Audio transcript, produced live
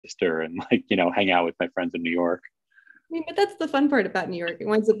sister and like, hang out with my friends in New York. I mean, but that's the fun part about New York. It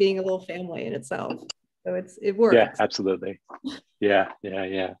winds up being a little family in itself. So it Yeah, works. absolutely. Yeah, yeah,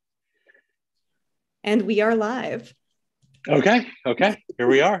 yeah. And we are live. Okay, here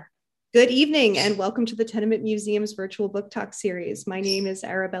we are. Good evening and welcome to the Tenement Museum's virtual book talk series. My name is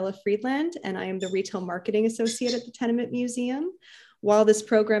Arabella Friedland and I am the Retail Marketing Associate at the Tenement Museum. While this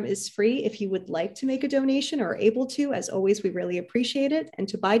program is free, if you would like to make a donation or are able to, as always, we really appreciate it. And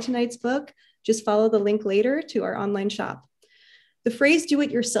to buy tonight's book, just follow the link later to our online shop. The phrase do it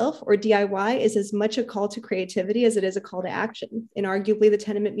yourself or DIY is as much a call to creativity as it is a call to action. And arguably the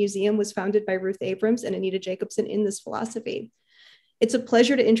Tenement Museum was founded by Ruth Abrams and Anita Jacobson in this philosophy. It's a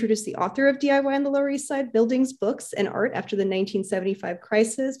pleasure to introduce the author of DIY on the Lower East Side, Buildings, Books, and Art After the 1975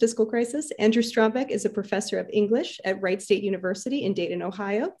 Fiscal Crisis. Andrew Strombeck is a professor of English at Wright State University in Dayton,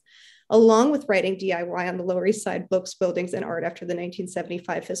 Ohio. Along with writing DIY on the Lower East Side, Books, Buildings, and Art After the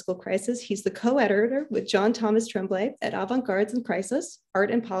 1975 Fiscal Crisis, he's the co-editor with John Thomas Tremblay at Avant-Gardes and Crisis, Art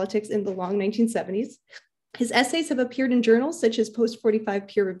and Politics in the Long 1970s. His essays have appeared in journals such as Post 45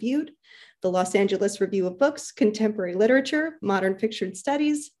 Peer Reviewed, the Los Angeles Review of Books, Contemporary Literature, Modern Fiction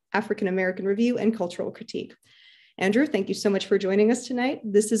Studies, African American Review, and Cultural Critique. Andrew, thank you so much for joining us tonight.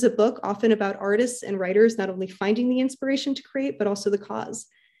 This is a book often about artists and writers not only finding the inspiration to create, but also the cause.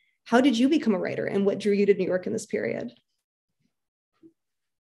 How did you become a writer and what drew you to New York in this period?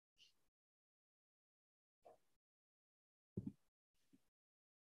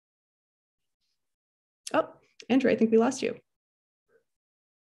 Oh, Andrew, I think we lost you.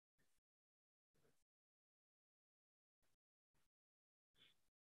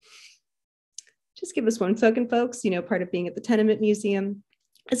 Just give us 1 second, folks. Part of being at the Tenement Museum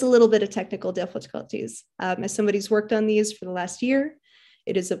is a little bit of technical difficulties. As somebody who's worked on these for the last year,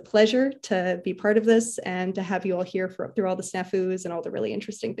 it is a pleasure to be part of this and to have you all here through all the snafus and all the really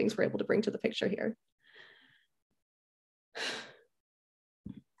interesting things we're able to bring to the picture here.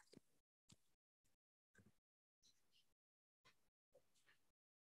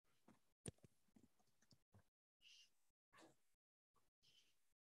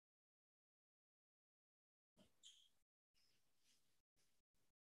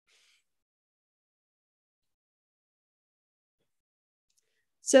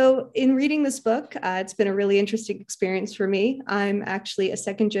 So in reading this book, it's been a really interesting experience for me. I'm actually a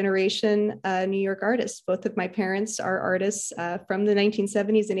second generation New York artist. Both of my parents are artists from the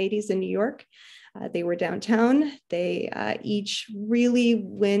 1970s and 80s in New York. They were downtown. They each really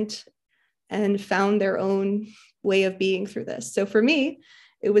went and found their own way of being through this. So for me,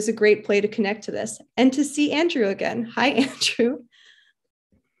 it was a great play to connect to this and to see Andrew again. Hi, Andrew.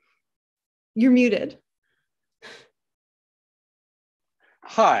 You're muted.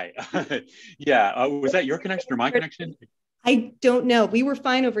 Hi. Yeah. Was that your connection or my connection? I don't know. We were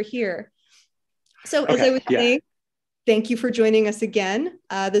fine over here. So as I was saying, thank you for joining us again.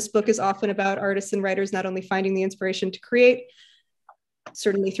 This book is often about artists and writers not only finding the inspiration to create,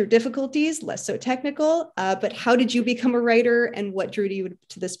 certainly through difficulties, less so technical, but how did you become a writer and what drew you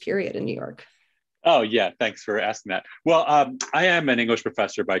to this period in New York? Oh, yeah. Thanks for asking that. Well, I am an English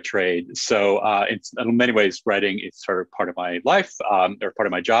professor by trade. So in many ways, writing is sort of part of my life or part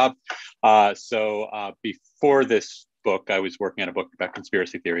of my job. So before this book, I was working on a book about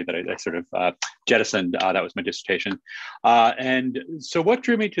conspiracy theory that I sort of jettisoned. That was my dissertation. And so what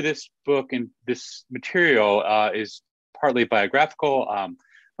drew me to this book and this material is partly biographical.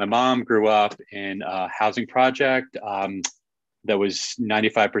 My mom grew up in a housing project that was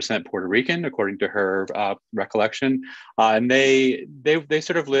 95% Puerto Rican, according to her recollection. And they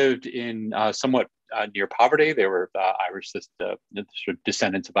sort of lived in somewhat near poverty. They were Irish, sort of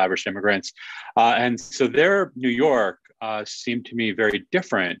descendants of Irish immigrants. And so their New York seemed to me very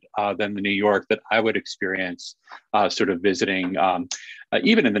different than the New York that I would experience sort of visiting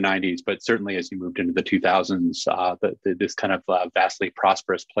even in the 90s, but certainly as you moved into the 2000s, this kind of vastly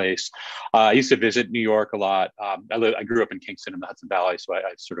prosperous place. I used to visit New York a lot. I grew up in Kingston in the Hudson Valley, so I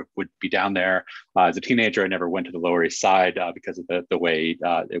sort of would be down there. As a teenager, I never went to the Lower East Side because of the way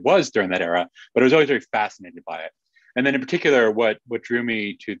it was during that era, but I was always very fascinated by it. And then in particular, what drew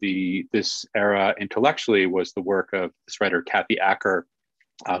me to this era intellectually was the work of this writer, Kathy Acker,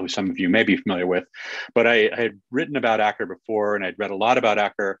 who some of you may be familiar with. But I had written about Acker before and I'd read a lot about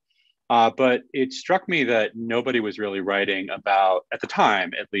Acker, but it struck me that nobody was really writing about, at the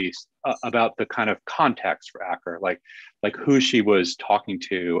time at least, about the kind of context for Acker, like who she was talking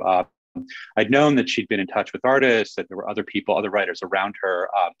to. I'd known that she'd been in touch with artists, that there were other people, other writers around her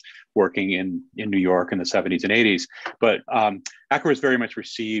working in New York in the 70s and 80s. But Acker was very much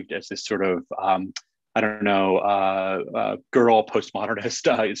received as this sort of I don't know, girl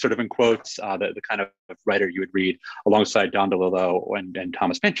postmodernist, sort of in quotes, the kind of writer you would read alongside Don DeLillo and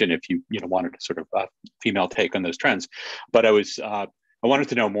Thomas Pynchon if you wanted to sort of female take on those trends. But I wanted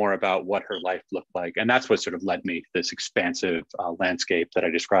to know more about what her life looked like, and that's what sort of led me to this expansive landscape that I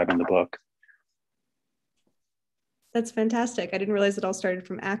describe in the book. That's fantastic. I didn't realize it all started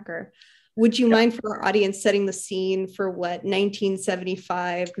from Acker. Would you mind, for our audience, setting the scene for what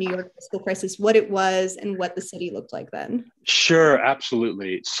 1975 New York fiscal crisis, what it was and what the city looked like then? Sure,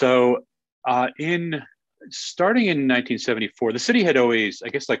 absolutely. So starting in 1974, the city had always, I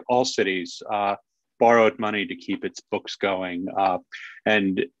guess like all cities, borrowed money to keep its books going.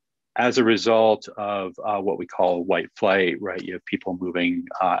 And as a result of what we call white flight, right? You have people moving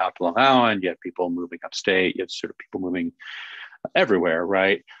out to Long Island, you have people moving upstate, you have sort of people moving everywhere,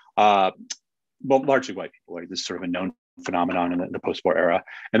 right? Well, largely white people, right? This is sort of a known phenomenon in the post-war era.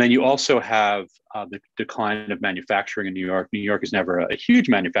 And then you also have the decline of manufacturing in New York. New York is never a huge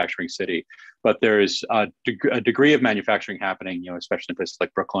manufacturing city, but there is a degree of manufacturing happening, especially in places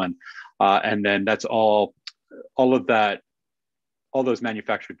like Brooklyn. And then that's all of that, all those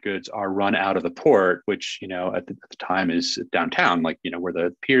manufactured goods are run out of the port, which, at the time is downtown, like, where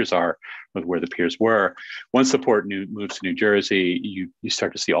the piers are, where the piers were. Once the port moves to New Jersey, you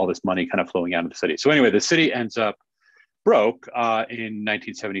start to see all this money kind of flowing out of the city. So anyway, the city ends up broke in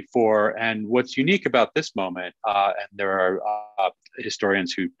 1974. And what's unique about this moment, and there are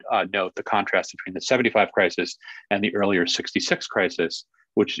historians who note the contrast between the 75 crisis and the earlier 66 crisis,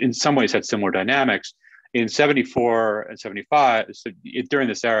 which in some ways had similar dynamics. In 74 and 75, so during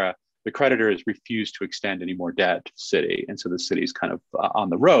this era, the creditors refused to extend any more debt to the city. And so the city's kind of on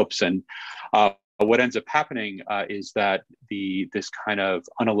the ropes. And what ends up happening is that this kind of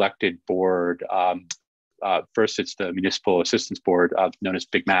unelected board, first it's the Municipal Assistance Board, known as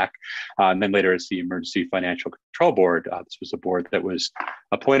Big Mac, and then later it's the Emergency Financial Control Board. This was a board that was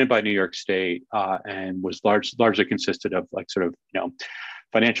appointed by New York State and was largely consisted of like sort of,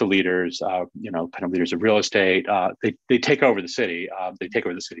 financial leaders, kind of leaders of real estate. They take over the city. They take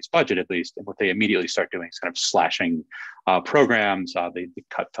over the city's budget, at least. And what they immediately start doing is kind of slashing programs. They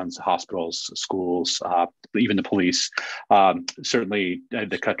cut funds to hospitals, schools, even the police. Certainly,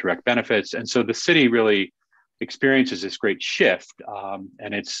 they cut direct benefits. And so the city really experiences this great shift.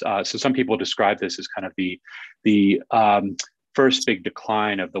 And it's so some people describe this as kind of the first big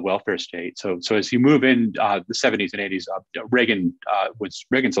decline of the welfare state. So as you move in the 70s and 80s,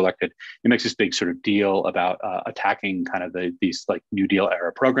 Reagan's elected, he makes this big sort of deal about attacking kind of these like New Deal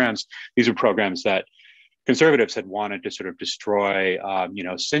era programs. These are programs that conservatives had wanted to sort of destroy,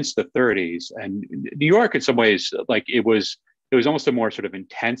 since the 30s. And New York, in some ways, like it was almost a more sort of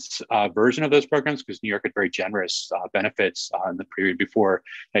intense version of those programs because New York had very generous benefits in the period before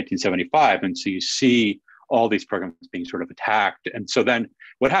 1975. And so you see all these programs being sort of attacked. And so then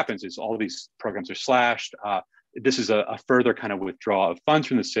what happens is all these programs are slashed. This is a further kind of withdrawal of funds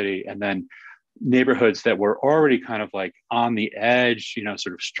from the city. And then neighborhoods that were already kind of like on the edge,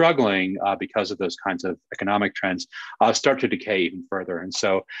 sort of struggling because of those kinds of economic trends, start to decay even further. And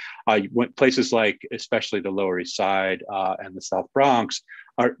so places like, especially the Lower East Side and the South Bronx,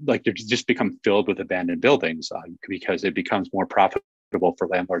 are like, they just become filled with abandoned buildings because it becomes more profitable for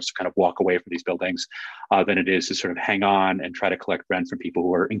landlords to kind of walk away from these buildings than it is to sort of hang on and try to collect rent from people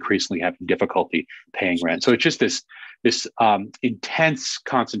who are increasingly having difficulty paying rent. So it's just this intense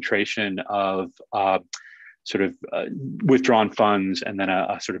concentration of sort of withdrawn funds and then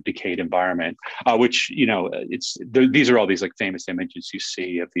a sort of decayed environment, which, these are all these like famous images you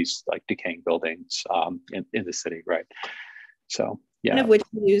see of these like decaying buildings in the city, right? So, yeah. One of which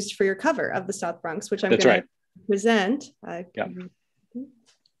you used for your cover of the South Bronx, which I'm going to present. Yeah.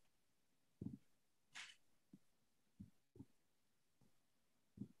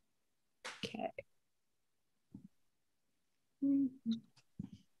 Okay.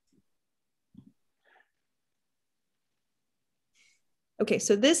 Okay,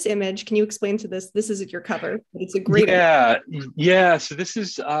 so this image, can you explain to this? This is your cover, but it's a great Yeah. So this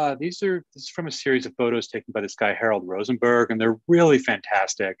is from a series of photos taken by this guy Harold Rosenberg, and they're really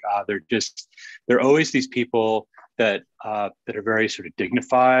fantastic. They're always these people that are very sort of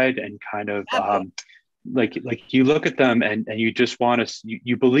dignified and kind of like you look at them and you just want to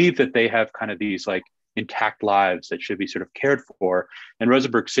you believe that they have kind of these like intact lives that should be sort of cared for. And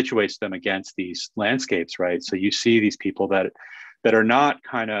Rosenberg situates them against these landscapes, right? So you see these people that are not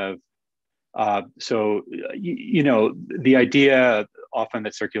kind of the idea often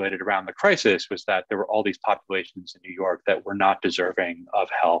that circulated around the crisis was that there were all these populations in New York that were not deserving of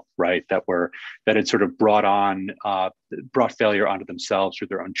help, right? That had sort of brought failure onto themselves through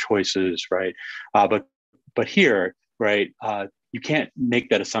their own choices, right? But here, right, you can't make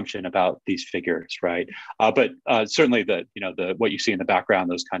that assumption about these figures, right? But certainly the what you see in the background,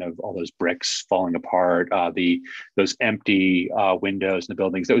 those kind of all those bricks falling apart, those empty windows in the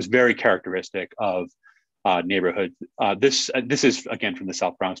buildings, that was very characteristic of neighborhood. This is again from the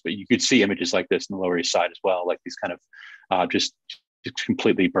South Bronx, but you could see images like this in the Lower East Side as well, like these kind of just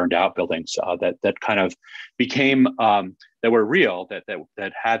completely burned out buildings that kind of became that were real,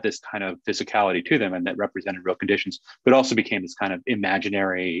 that had this kind of physicality to them and that represented real conditions, but also became this kind of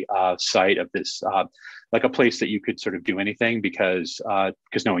imaginary site of this like a place that you could sort of do anything because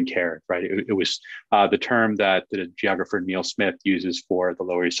no one cared, right? It was the term that the geographer Neil Smith uses for the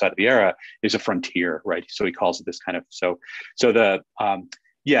Lower East Side of the era is a frontier, right? So he calls it this kind of I'm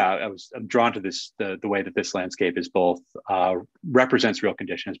drawn to this, the way that this landscape is both represents real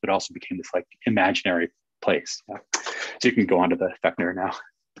conditions, but also became this like imaginary place. Yeah. So you can go on to the Fechner now.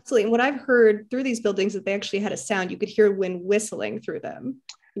 Absolutely. And what I've heard through these buildings is they actually had a sound. You could hear wind whistling through them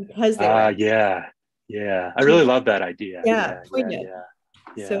because they were. Yeah. I really love that idea. Yeah.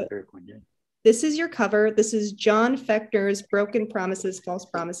 So very poignant. This is your cover. This is John Fechner's Broken Promises, False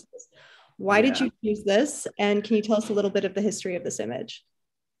Promises. Why did you choose this? And can you tell us a little bit of the history of this image?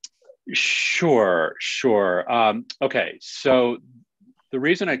 Sure. Okay, so the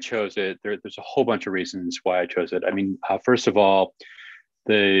reason I chose it, there's a whole bunch of reasons why I chose it. I mean, first of all,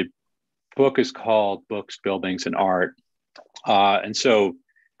 the book is called Books, Buildings, and Art. And so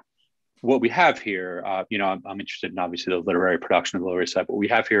what we have here, I'm interested in obviously the literary production of the Lower East Side, but what we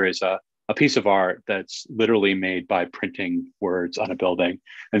have here is a piece of art that's literally made by printing words on a building.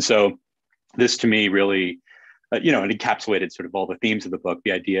 And so this to me really, it encapsulated sort of all the themes of the book,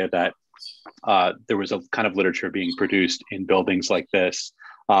 the idea that there was a kind of literature being produced in buildings like this,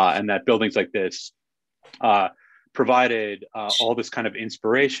 and that buildings like this provided all this kind of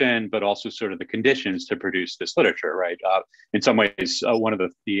inspiration, but also sort of the conditions to produce this literature, right? In some ways, one of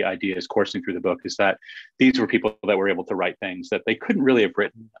the ideas coursing through the book is that these were people that were able to write things that they couldn't really have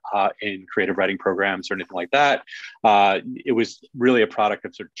written in creative writing programs or anything like that. It was really a product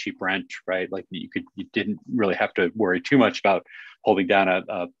of sort of cheap rent, right? Like you didn't really have to worry too much about holding down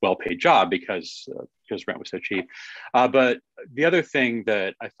a well-paid job because rent was so cheap. But the other thing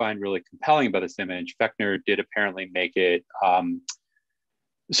that I find really compelling about this image, Fechner did apparently make it. What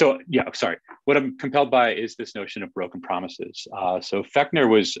I'm compelled by is this notion of broken promises. So Fechner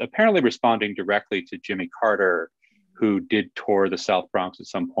was apparently responding directly to Jimmy Carter, who did tour the South Bronx at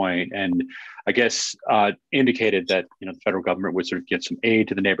some point, and I guess indicated that the federal government would sort of get some aid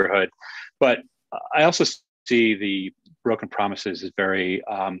to the neighborhood. But I also see the broken promises as very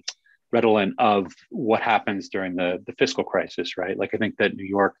redolent of what happens during the fiscal crisis, right? Like I think that New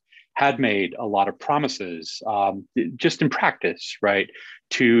York had made a lot of promises just in practice, right,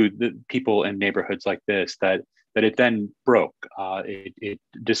 to the people in neighborhoods like this that it then broke. It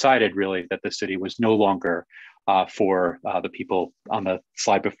decided really that the city was no longer for the people on the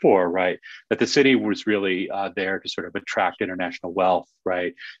slide before, right? That the city was really there to sort of attract international wealth,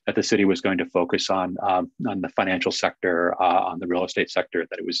 right? That the city was going to focus on the financial sector, on the real estate sector.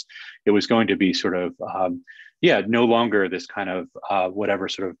 That it was going to be sort of no longer this kind of whatever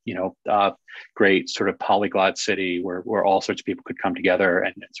sort of great sort of polyglot city where all sorts of people could come together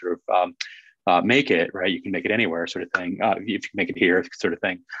and sort of make it, right? You can make it anywhere, sort of thing. If you can make it here, sort of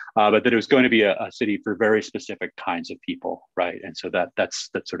thing. But that it was going to be a city for very specific kinds of people, right? And so that's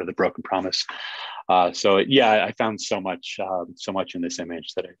sort of the broken promise. I found so much in this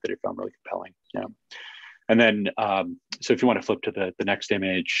image that I found really compelling. Yeah. And then, so if you want to flip to the next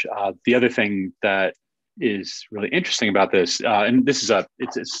image, the other thing that is really interesting about this, and this is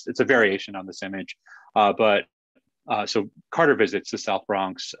it's a variation on this image, so Carter visits the South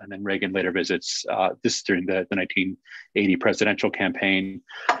Bronx, and then Reagan later visits this during the 1980 presidential campaign.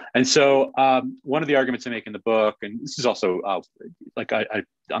 And so one of the arguments I make in the book, and this is also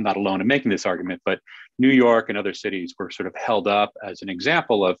I'm not alone in making this argument, but New York and other cities were sort of held up as an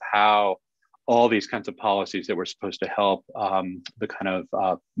example of how all these kinds of policies that were supposed to help the kind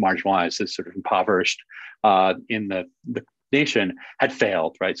of marginalized, the sort of impoverished in the nation had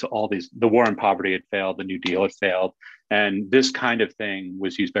failed, right? So the war on poverty had failed, the New Deal had failed, and this kind of thing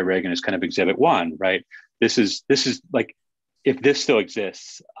was used by Reagan as kind of exhibit one, right? This is like, if this still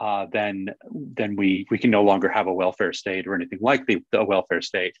exists, then we can no longer have a welfare state or anything like the welfare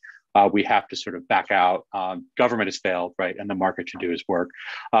state. We have to sort of back out. Government has failed, right? And the market should do its work.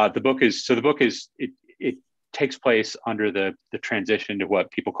 The book takes place under the transition to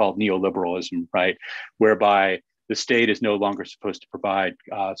what people call neoliberalism, right? Whereby the state is no longer supposed to provide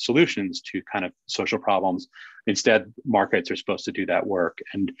solutions to kind of social problems. Instead, markets are supposed to do that work.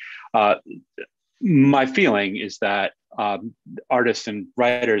 And my feeling is that artists and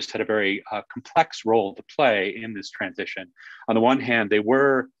writers had a very complex role to play in this transition. On the one hand, they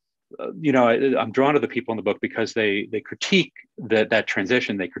were, I'm drawn to the people in the book because they critique that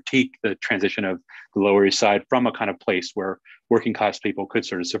transition. They critique the transition of the Lower East Side from a kind of place where working class people could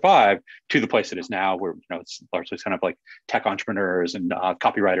sort of survive to the place it is now, where it's largely kind of like tech entrepreneurs and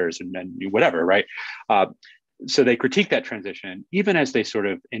copywriters and whatever, right? So they critique that transition, even as they sort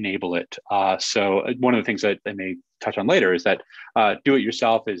of enable it. So one of the things that I may touch on later is that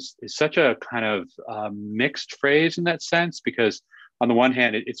do-it-yourself is such a kind of mixed phrase in that sense, because on the one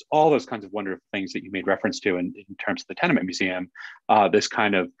hand, it's all those kinds of wonderful things that you made reference to in terms of the Tenement Museum, this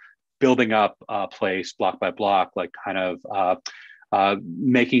kind of building up a place block by block, like kind of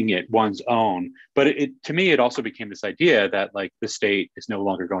making it one's own. But to me, it also became this idea that like the state is no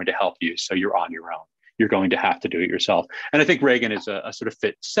longer going to help you, so you're on your own. You're going to have to do it yourself. And I think Reagan is a sort of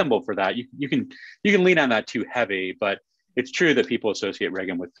fit symbol for that. You can lean on that too heavy, but it's true that people associate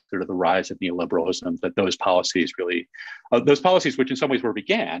Reagan with sort of the rise of neoliberalism, that those policies really, which in some ways were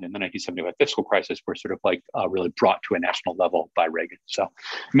began in the 1975 fiscal crisis, were sort of like really brought to a national level by Reagan. So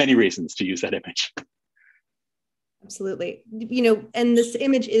many reasons to use that image. Absolutely. And this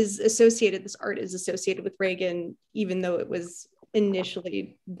image is associated, this art is associated with Reagan, even though it was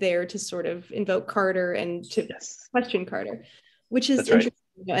initially there to sort of invoke Carter and to question Carter, which is interesting.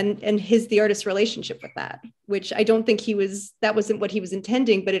 And the artist's relationship with that, which I don't think that wasn't what he was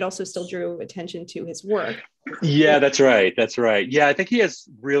intending, but it also still drew attention to his work. Yeah, that's right. Yeah, I think he has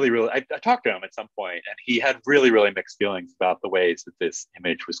really, I talked to him at some point, and he had really, really mixed feelings about the ways that this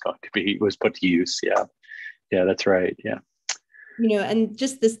image was put to use. Yeah, that's right. Yeah. And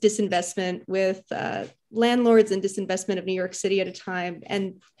just this disinvestment with landlords and disinvestment of New York City at a time.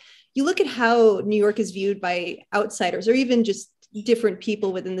 And you look at how New York is viewed by outsiders or even just different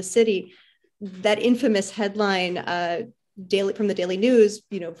people within the city. That infamous headline from the Daily News,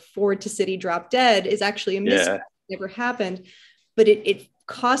 Ford to city drop dead, is actually a mystery. It never happened, but it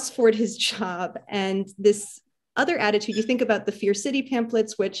cost Ford his job. And this other attitude, you think about the Fear City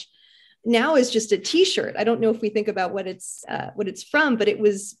pamphlets, which now is just a T-shirt. I don't know if we think about what it's from, but it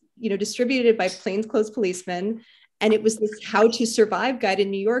was distributed by plainclothes policemen, and it was this how to survive guide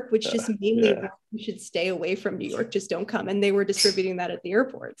in New York, which just mainly you should stay away from New York, just don't come. And they were distributing that at the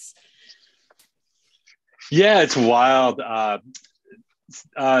airports. Yeah, it's wild.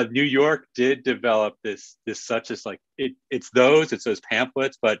 New York did develop this like it's those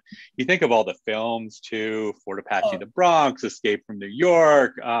pamphlets, but you think of all the films too, Fort Apache, The Bronx, Escape from New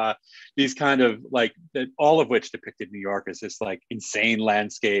York, these kind of like all of which depicted New York as this like insane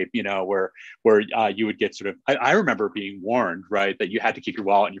landscape, where you would get sort of, I remember being warned, right, that you had to keep your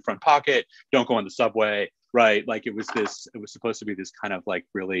wallet in your front pocket, don't go on the subway, right? Like it was supposed to be this kind of like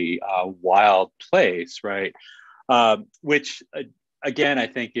really wild place, right? Which again, I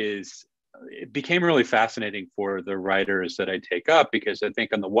think it became really fascinating for the writers that I take up, because I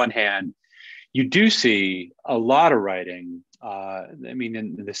think on the one hand, you do see a lot of writing.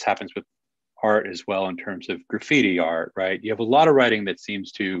 And this happens with art as well in terms of graffiti art, right? You have a lot of writing that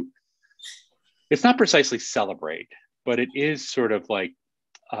seems to, it's not precisely celebrate, but it is sort of like,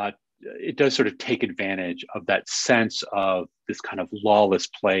 it does sort of take advantage of that sense of this kind of lawless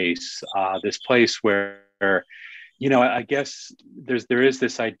place, this place where, I guess there is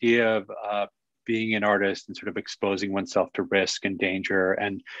this idea of being an artist and sort of exposing oneself to risk and danger.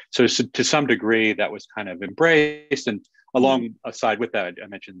 And so to some degree that was kind of embraced. And alongside with that, I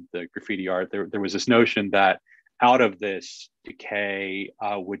mentioned the graffiti art, there was this notion that out of this decay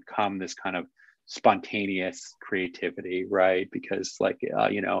would come this kind of spontaneous creativity, right? Because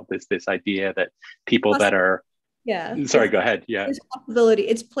this idea that people that are, sorry, go ahead. Yeah. There's possibility.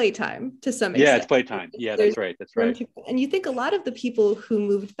 It's playtime to some extent. Yeah, it's playtime. Yeah, that's right. And you think a lot of the people who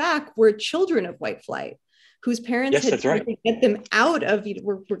moved back were children of white flight, whose parents had tried to get them out of,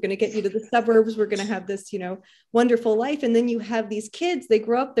 we're going to get you to the suburbs. We're going to have this, wonderful life. And then you have these kids, they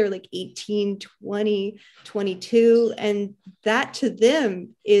grow up, they're like 18, 20, 22. And that to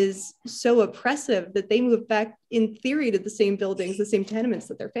them is so oppressive that they move back in theory to the same buildings, the same tenements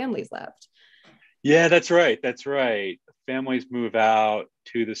that their families left. Yeah, that's right. Families move out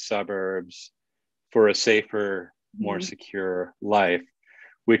to the suburbs for a safer, more secure life,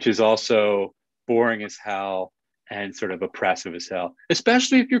 which is also boring as hell and sort of oppressive as hell,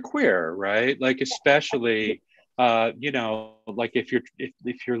 especially if you're queer, right? Like, especially, like if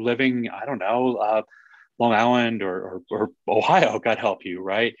you're living, I don't know, Long Island or Ohio, God help you,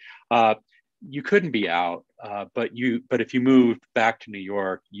 right? You couldn't be out, but if you moved back to New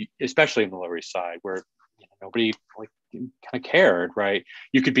York, especially in the Lower East Side, where nobody like kind of cared, right?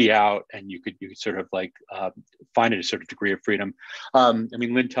 You could be out, and you could sort of like find a sort of degree of freedom. I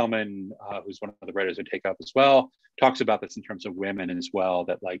mean, Lynn Tillman, who's one of the writers I take up as well, talks about this in terms of women as well.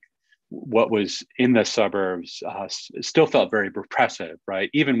 That like what was in the suburbs still felt very repressive, right?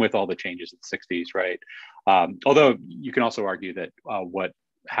 Even with all the changes in the '60s, right? Although you can also argue that what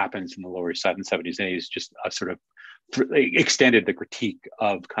happens in the Lower East Side in the '70s and '80s just sort of extended the critique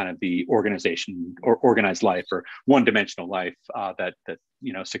of kind of the organization or organized life or one-dimensional life that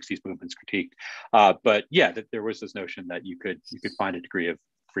 '60s movements critiqued. But yeah, that there was this notion that you could find a degree of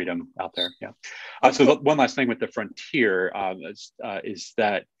freedom out there. Yeah. So one last thing with the frontier is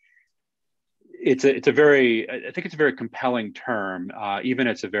that I think it's a very compelling term. Even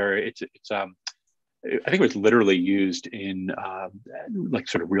I think it was literally used in like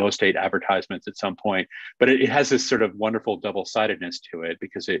sort of real estate advertisements at some point, but it has this sort of wonderful double-sidedness to it,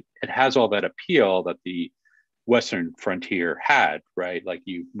 because it has all that appeal that the Western frontier had, right? Like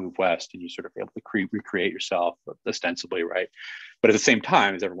you move west and you sort of able to recreate yourself ostensibly, right? But at the same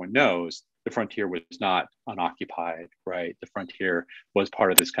time, as everyone knows, the frontier was not unoccupied, right? The frontier was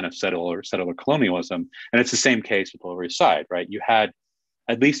part of this kind of settler colonialism. And it's the same case with the Lower East Side, right? You had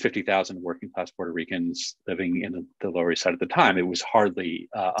at least 50,000 working class Puerto Ricans living in the Lower East Side at the time. It was hardly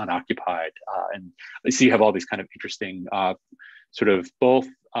unoccupied. And so you have all these kind of interesting sort of both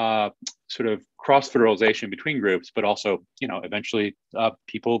sort of cross-fertilization between groups, but also, eventually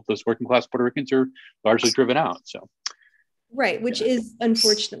those working class Puerto Ricans are largely driven out. So. Right, which is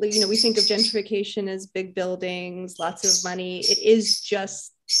unfortunately, we think of gentrification as big buildings, lots of money.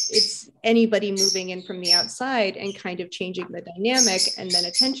 It's anybody moving in from the outside and kind of changing the dynamic, and then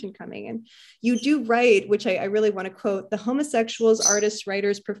attention coming in. You do write, which I really want to quote, the homosexuals, artists,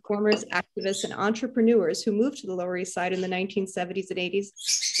 writers, performers, activists, and entrepreneurs who moved to the Lower East Side in the 1970s and 80s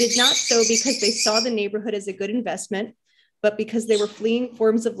did not so because they saw the neighborhood as a good investment, but because they were fleeing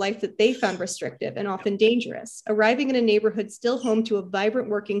forms of life that they found restrictive and often dangerous. Arriving in a neighborhood still home to a vibrant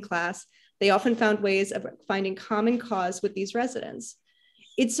working class, they often found ways of finding common cause with these residents.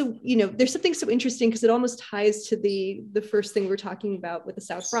 There's something so interesting because it almost ties to the first thing we're talking about with the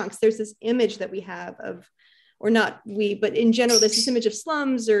South Bronx. There's this image that we have of, or not we, but in general, there's this image of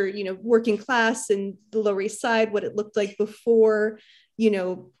slums or, working class and the Lower East Side, what it looked like before,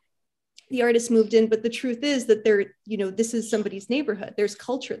 the artists moved in. But the truth is that this is somebody's neighborhood. There's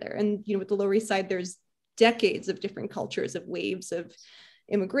culture there. And, with the Lower East Side, there's decades of different cultures, of waves of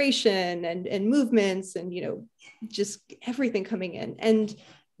immigration and movements and, just everything coming in. And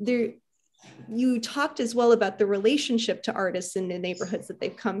you talked as well about the relationship to artists in the neighborhoods that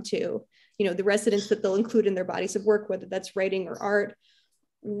they've come to, the residents that they'll include in their bodies of work, whether that's writing or art.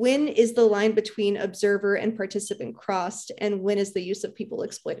 When is the line between observer and participant crossed? And when is the use of people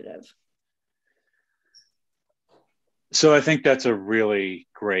exploitative? So I think that's a really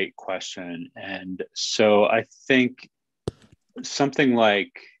great question. And so I think something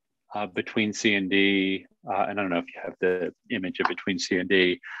like Between C and D, and I don't know if you have the image of Between C and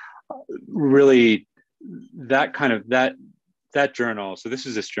D, really that kind of, that journal. So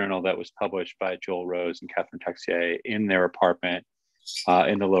this journal that was published by Joel Rose and Catherine Texier in their apartment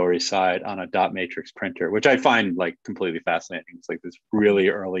in the Lower East Side on a dot matrix printer, which I find like completely fascinating. It's like this really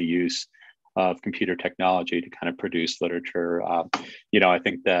early use of computer technology to kind of produce literature. I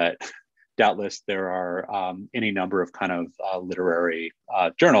think that doubtless there are any number of kind of literary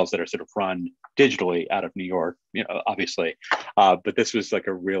journals that are sort of run digitally out of New York, obviously. But this was like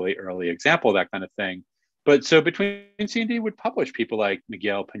a really early example of that kind of thing. But so Between C and D would publish people like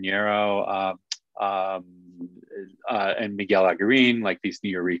Miguel Pinheiro and Miguel Aguirre, like these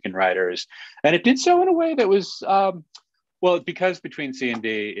Nuyorican writers. And it did so in a way that was, because Between C and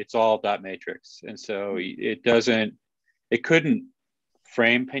D, it's all dot matrix. And so it couldn't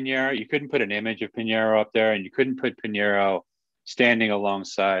frame Pinheiro. You couldn't put an image of Pinheiro up there, and you couldn't put Pinheiro standing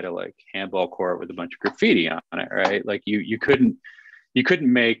alongside a like handball court with a bunch of graffiti on it, right? Like you couldn't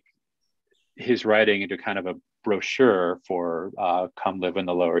make his writing into kind of a brochure for come live in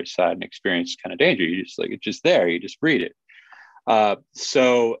the Lower East Side and experience kind of danger. You just like, it's just there, you just read it.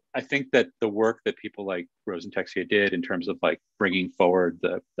 So I think that the work that people like Rose and Texier did in terms of like bringing forward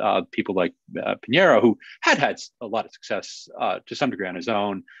the people like Pinheiro, who had a lot of success to some degree on his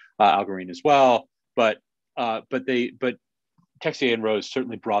own, Algarine as well, but Texier and Rose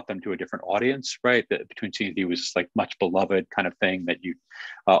certainly brought them to a different audience, right? Between C and D was like much beloved kind of thing that you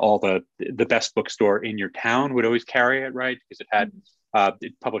all the best bookstore in your town would always carry it, right? Because it had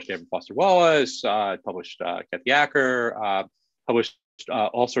It published David Foster Wallace, published Kathy Acker, published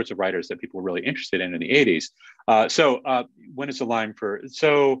all sorts of writers that people were really interested in the 80s. So when is the line for,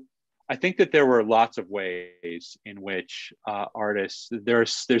 so I think that there were lots of ways in which artists,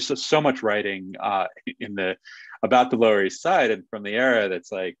 there's so much writing about the Lower East Side and from the era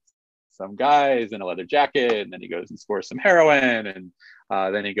that's like some guys in a leather jacket, and then he goes and scores some heroin, and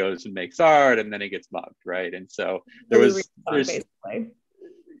then he goes and makes art, and then he gets mugged, right? And so there's basically.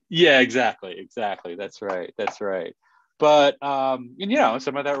 Yeah, exactly. That's right. But and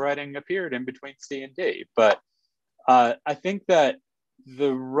some of that writing appeared in between C and D. But I think that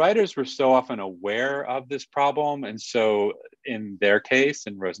the writers were so often aware of this problem, and so in their case,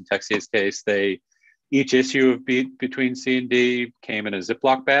 in Rose and Texier's case, each issue of between C and D came in a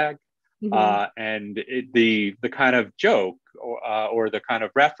Ziploc bag, and the kind of joke or the kind of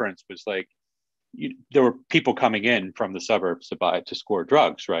reference was like, there were people coming in from the suburbs to score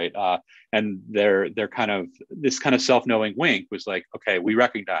drugs, right? And their kind of this kind of self-knowing wink was like, okay, we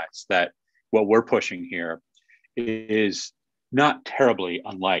recognize that what we're pushing here is not terribly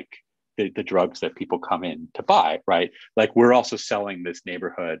unlike the drugs that people come in to buy, right? Like we're also selling this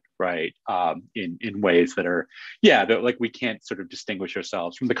neighborhood, right? In ways that are, that like we can't sort of distinguish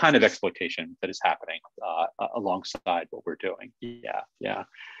ourselves from the kind of exploitation that is happening alongside what we're doing.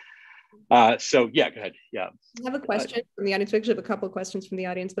 So go ahead. Yeah. I have a question from the audience. We actually have a couple of questions from the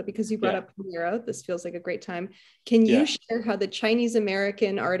audience, but because you brought up Pinheiro, this feels like a great time. Can you share how the Chinese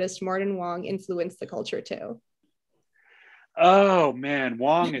American artist Martin Wong influenced the culture too? Oh man,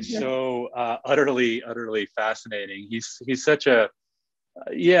 Wong is so utterly fascinating. He's such a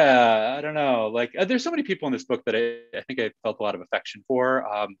I don't know. Like there's so many people in this book that I think I felt a lot of affection for.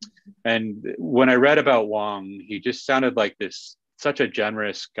 And when I read about Wong, he just sounded like such a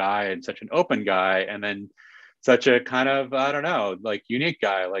generous guy and such an open guy, and then such a kind of, I don't know, like unique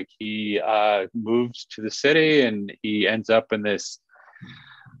guy. Like he moves to the city and he ends up in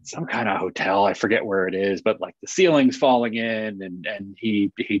some kind of hotel. I forget where it is, but like the ceiling's falling in, and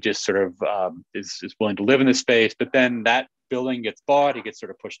he just sort of is willing to live in this space. But then that building gets bought, he gets sort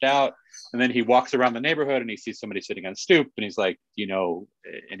of pushed out, and then he walks around the neighborhood and he sees somebody sitting on a stoop, and he's like, do you know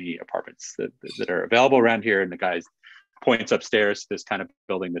any apartments that are available around here? And the guy points upstairs to this kind of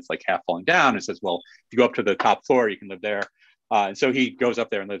building that's like half falling down and says, well, if you go up to the top floor, you can live there. And so he goes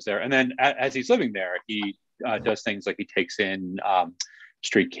up there and lives there. And then as he's living there, he does things like he takes in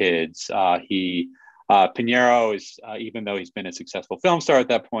street kids. Pinheiro is, even though he's been a successful film star at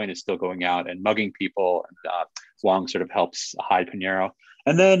that point, is still going out and mugging people. And Wong sort of helps hide Pinheiro.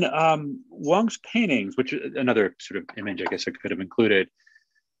 And then Wong's paintings, which is another sort of image I guess I could have included.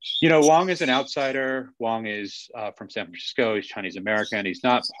 Wong is an outsider. Wong is from San Francisco. He's Chinese American. He's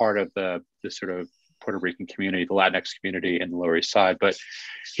not part of the sort of Puerto Rican community, the Latinx community in the Lower East Side, but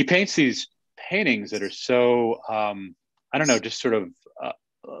he paints these paintings that are so, I don't know, just sort of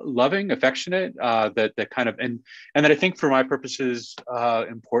loving, affectionate, that kind of, and that I think for my purposes,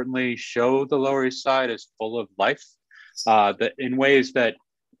 importantly, show the Lower East Side as full of life, that in ways that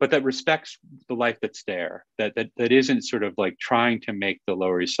respects the life that's there, that isn't sort of like trying to make the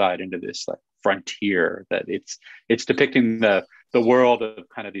Lower East Side into this like frontier, that it's depicting the world of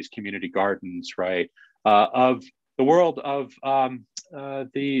kind of these community gardens, right? Of the world of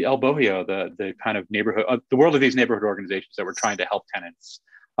the El Bohio, the kind of neighborhood, the world of these neighborhood organizations that were trying to help tenants,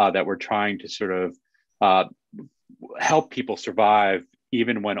 that were trying to sort of help people survive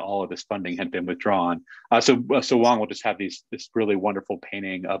even when all of this funding had been withdrawn. So Wong will just have this really wonderful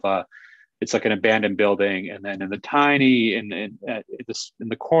painting of it's like an abandoned building, and then in the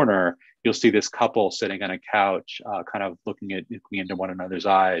corner, you'll see this couple sitting on a couch, kind of looking into one another's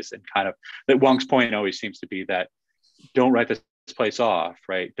eyes, and kind of that Wong's point always seems to be that don't write this place off,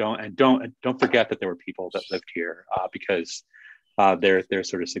 right? Don't forget that there were people that lived here, because they're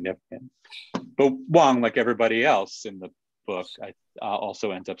sort of significant. But Wong, like everybody else in the book,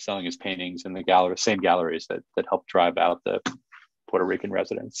 also ends up selling his paintings in the same galleries that helped drive out the Puerto Rican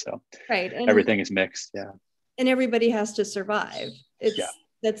residents. So right, and everything is mixed. Yeah, and everybody has to survive.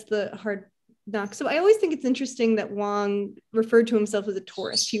 That's the hard knock. So I always think it's interesting that Wong referred to himself as a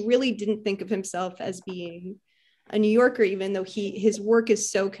tourist. He really didn't think of himself as being a New Yorker, even though his work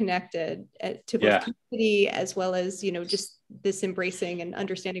is so connected to both community as well as just this embracing and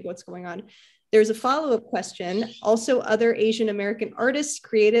understanding what's going on. There's a follow-up question. Also, other Asian American artists,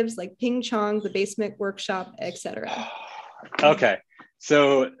 creatives like Ping Chong, The Basement Workshop, etc. Okay,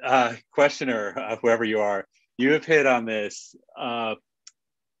 so questioner, whoever you are, you have hit on this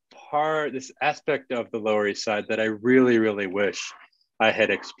this aspect of the Lower East Side that I really wish I had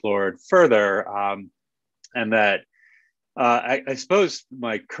explored further, and that I suppose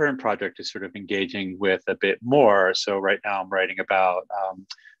my current project is sort of engaging with a bit more. So right now I'm writing about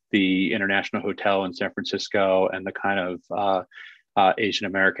the International Hotel in San Francisco and the kind of Asian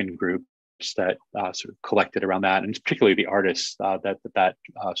American groups that sort of collected around that, and particularly the artists that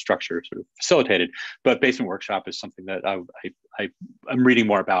structure sort of facilitated. But Basement Workshop is something that I'm reading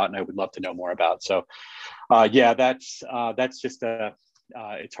more about, and I would love to know more about. So yeah, that's just a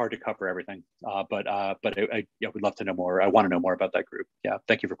it's hard to cover everything, but I would love to know more. I want to know more about that group. Yeah,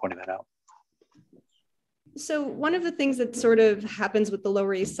 thank you for pointing that out. So one of the things that sort of happens with the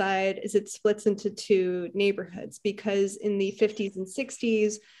Lower East Side is it splits into two neighborhoods, because in the 50s and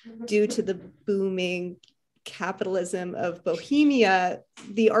 60s, due to the booming capitalism of Bohemia,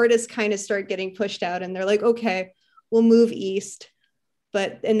 the artists kind of start getting pushed out, and they're like, okay, we'll move east.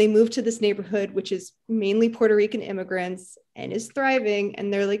 And they move to this neighborhood, which is mainly Puerto Rican immigrants and is thriving.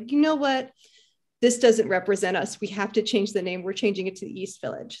 And they're like, you know what? This doesn't represent us. We have to change the name. We're changing it to the East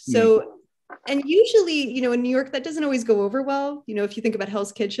Village. So, and usually, in New York, that doesn't always go over well. If you think about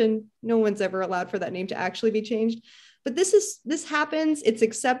Hell's Kitchen, no one's ever allowed for that name to actually be changed. But this happens. It's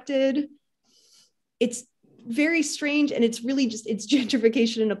accepted. It's very strange. And it's really it's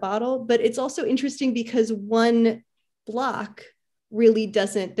gentrification in a bottle. But it's also interesting because one block really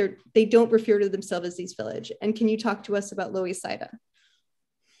they don't refer to themselves as East Village. And can you talk to us about Lower East Side?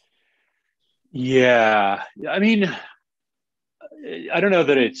 Yeah, I mean, I don't know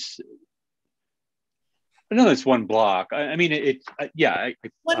that it's one block. I mean,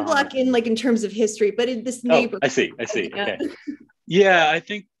 one block in terms of history, but in this neighborhood. I see. Okay. Yeah, I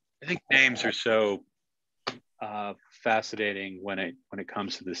think names are so fascinating when it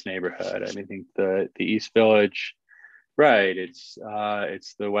comes to this neighborhood. I mean, I think the East Village, right? It's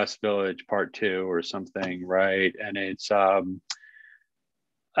the West Village Part 2 or something, right? And it's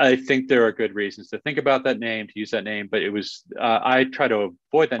I think there are good reasons to think about that name, to use that name, but it was I try to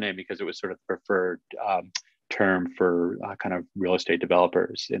avoid that name because it was sort of the preferred term for kind of real estate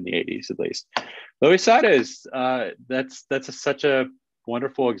developers in the 80s, at least. Lower East Side is such a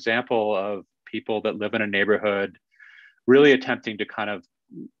wonderful example of people that live in a neighborhood really attempting to kind of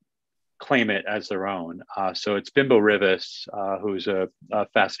claim it as their own. So it's Bimbo Rivas, who's a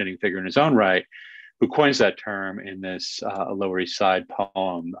fascinating figure in his own right, who coins that term in this Lower East Side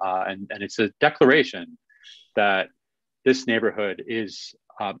poem. And it's a declaration that this neighborhood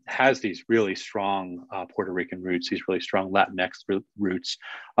has these really strong Puerto Rican roots, these really strong Latinx roots.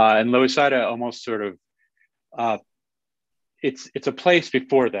 And Lower East Side almost sort of, it's a place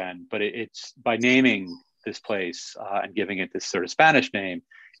before then, but it's by naming this place and giving it this sort of Spanish name,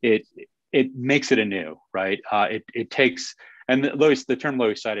 it makes it anew, right? It takes, and the term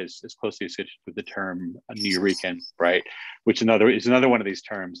Lower East Side is closely associated with the term Nuyorican, right? Which is another one of these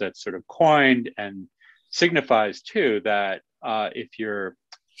terms that's sort of coined and signifies too that if you're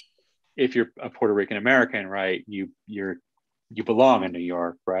a Puerto Rican American, right, you belong in New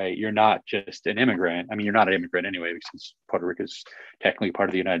York, right? You're not just an immigrant. I mean, you're not an immigrant anyway, since Puerto Rico is technically part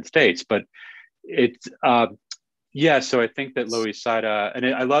of the United States, but it's yeah. So I think that Lower East Side, and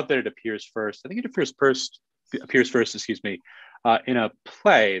I love that it appears first. I think it appears first. Excuse me, in a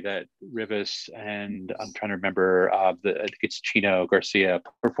play that Rivas and I'm trying to remember I think it's Chino Garcia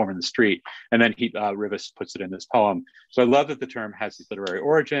perform in the street, and then Rivas puts it in this poem. So I love that the term has these literary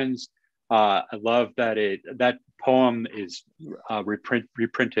origins. I love that that poem is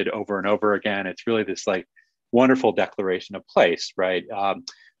reprinted over and over again. It's really this like wonderful declaration of place, right?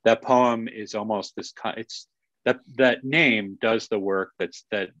 That poem is almost this. That name does the work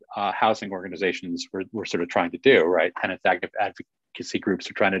that housing organizations were sort of trying to do, right? Tenants advocacy groups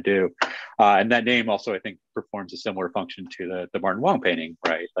are trying to do, and that name also I think performs a similar function to the Martin Wong painting,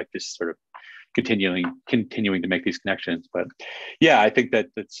 right? Like this sort of continuing to make these connections. But yeah, I think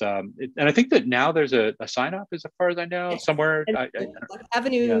that's and I think that now there's a sign up, as far as I know, somewhere.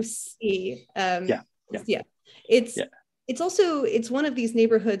 Avenue C. It's one of these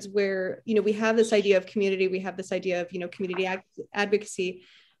neighborhoods where, we have this idea of community, we have this idea of, community advocacy.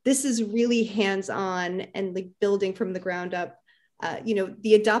 This is really hands-on and like building from the ground up.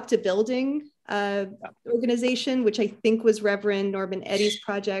 The Adopt a Building organization, which I think was Reverend Norman Eddy's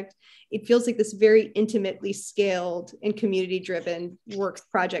project. It feels like this very intimately scaled and community-driven works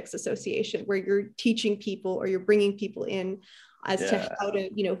projects association where you're teaching people or you're bringing people in as to how to,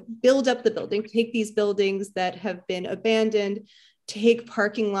 build up the building, take these buildings that have been abandoned, take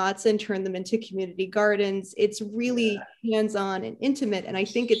parking lots and turn them into community gardens. It's really hands-on and intimate. And I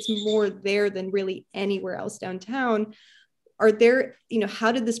think it's more there than really anywhere else downtown. Are there,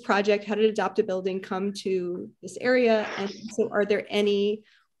 how did Adopt a Building come to this area? And so are there any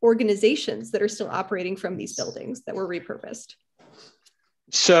organizations that are still operating from these buildings that were repurposed?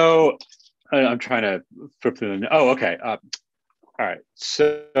 So I'm trying to flip through them. Oh, okay. All right.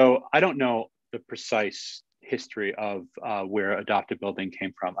 So I don't know the precise history of where Adopted Building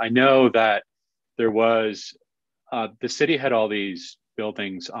came from. I know that there was, the city had all these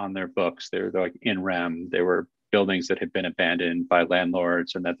buildings on their books. They're like in rem. They were buildings that had been abandoned by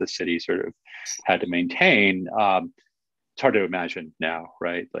landlords and that the city sort of had to maintain. It's hard to imagine now,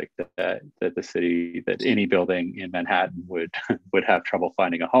 right? Like that the city, that any building in Manhattan would have trouble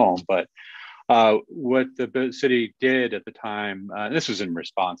finding a home. But what the city did at the time, this was in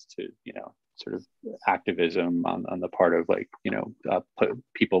response to, sort of activism on the part of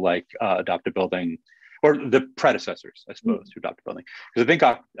people like Adopted Building, or the predecessors, I suppose, to Adopted Building. Because I think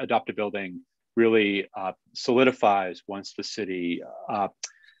Adopted Building really solidifies once the city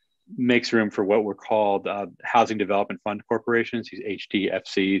makes room for what were called Housing Development Fund Corporations, these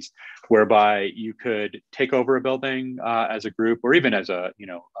HDFCs, whereby you could take over a building as a group, or even as a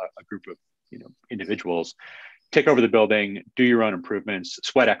group of individuals, take over the building, do your own improvements.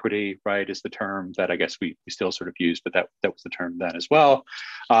 Sweat equity, right, is the term that I guess we still sort of use, but that was the term then as well.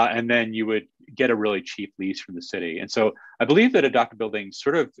 And then you would get a really cheap lease from the city. And so I believe that Adopted Building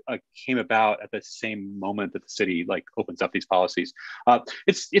sort of came about at the same moment that the city opens up these policies.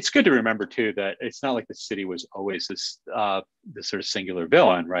 It's good to remember too that it's not like the city was always this sort of singular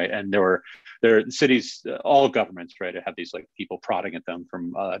villain, right? And there were cities, all governments, right, have these people prodding at them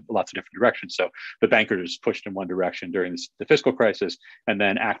from lots of different directions. So the bankers pushed in one direction during the fiscal crisis, and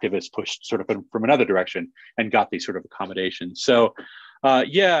then activists pushed sort of from another direction and got these sort of accommodations. So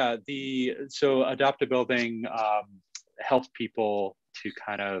so Adopted Building helped people to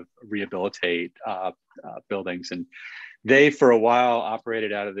kind of rehabilitate buildings, and they for a while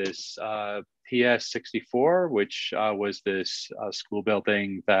operated out of this PS 64, which was this school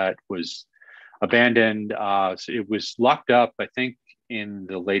building that was abandoned. So it was locked up, I think, in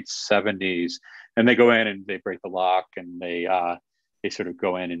the late 70s, and they go in and they break the lock, and they sort of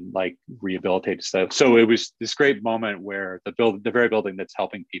go in and rehabilitate stuff. So it was this great moment where the very building that's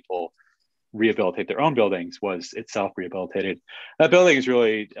helping people rehabilitate their own buildings was itself rehabilitated. That building is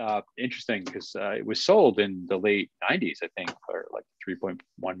really interesting because it was sold in the late 90s, I think, for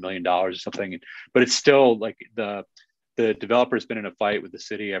 $3.1 million or something. But it's still the developer's been in a fight with the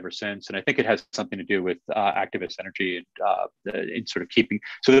city ever since, and I think it has something to do with activist energy and in sort of keeping.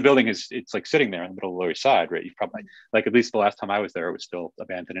 So the building it's sitting there in the middle of the Lower East Side, right? You probably at least the last time I was there, it was still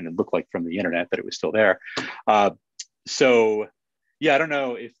abandoned, and it looked like from the internet that it was still there. So yeah, I don't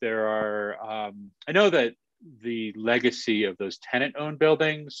know if there are. I know that the legacy of those tenant-owned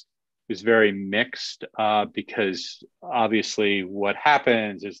buildings is very mixed because obviously what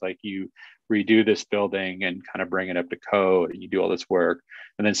happens is you redo this building and kind of bring it up to code, and you do all this work,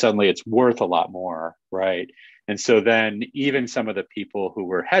 and then suddenly it's worth a lot more, right? And so then even some of the people who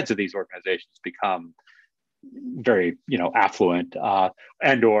were heads of these organizations become very affluent,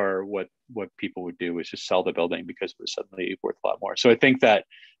 and or what people would do is just sell the building because it was suddenly worth a lot more. So I think that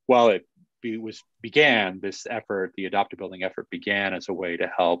while this effort, the Adopted Building effort, began as a way to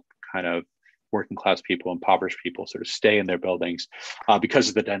help kind of working class people, impoverished people sort of stay in their buildings because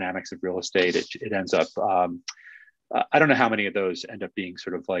of the dynamics of real estate. It ends up, I don't know how many of those end up being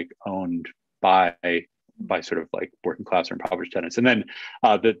sort of owned by sort of working class or impoverished tenants. And then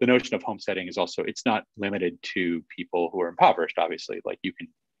the notion of homesteading is also, it's not limited to people who are impoverished, obviously. You can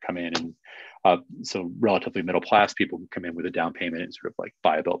come in and so relatively middle class people can come in with a down payment and sort of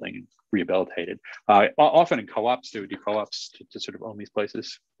buy a building and rehabilitate it. Often in co-ops, they would do co-ops to sort of own these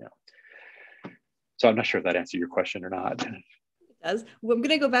places. Yeah. So I'm not sure if that answered your question or not. It does. Well, I'm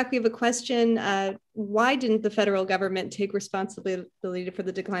going to go back. We have a question. Why didn't the federal government take responsibility for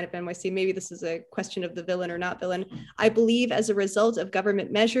the decline of NYC? Maybe this is a question of the villain or not villain. I believe as a result of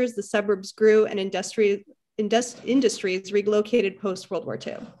government measures, the suburbs grew and industries relocated post-World War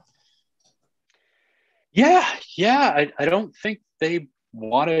II. Yeah. I don't think they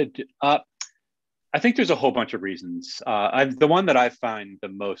wanted... I think there's a whole bunch of reasons. The one that I find the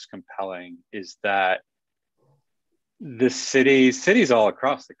most compelling is that the cities all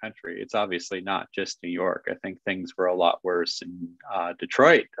across the country, it's obviously not just New York. I think things were a lot worse in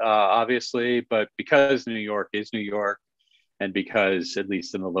Detroit, obviously, but because New York is New York, and because, at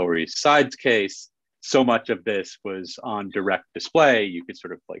least in the Lower East Side's case, so much of this was on direct display, you could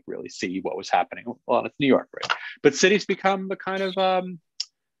sort of really see what was happening. Well, it's New York, right? But cities become the kind of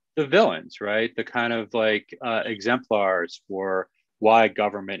the villains, right? The kind of exemplars for why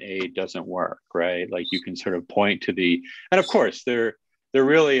government aid doesn't work, right? You can sort of point to and of course there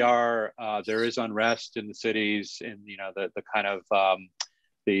really are, there is unrest in the cities, and the kind of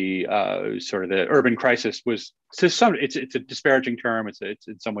sort of the urban crisis was to some, it's a disparaging term. It's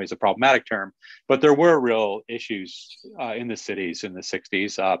in some ways a problematic term, but there were real issues in the cities in the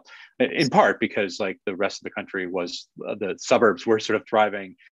 60s, in part because like the rest of the country was, the suburbs were sort of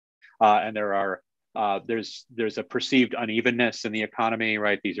thriving, and there's a perceived unevenness in the economy,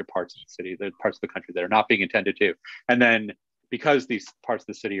 right? These are parts of the city, the parts of the country that are not being attended to, and then because these parts of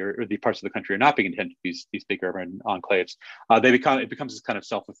the city or the parts of the country are not being attended to, these big urban enclaves, it becomes this kind of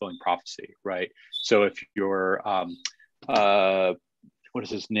self-fulfilling prophecy, right? So if you're what is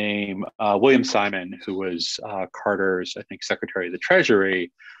his name? William Simon, who was Carter's, I think, Secretary of the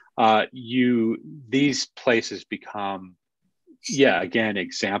Treasury, these places become, again,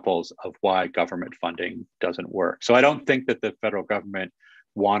 examples of why government funding doesn't work. So I don't think that the federal government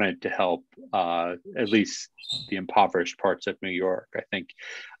wanted to help at least the impoverished parts of New York. I think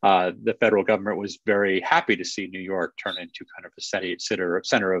the federal government was very happy to see New York turn into kind of a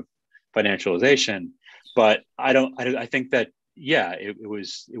center of financialization. But I think that, it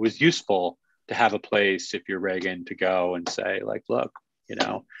was useful to have a place, if you're Reagan, to go and say, like, look,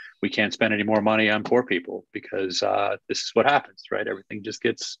 we can't spend any more money on poor people because this is what happens, right? Everything just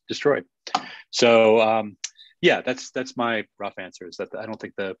gets destroyed. So that's my rough answer, is that I don't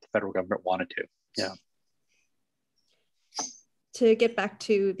think the federal government wanted to. Yeah. To get back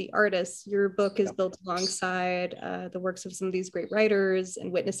to the artists, your book is built alongside the works of some of these great writers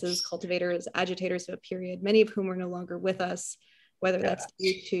and witnesses, cultivators, agitators of a period, many of whom are no longer with us, whether that's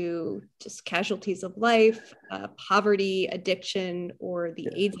due to just casualties of life, poverty, addiction, or the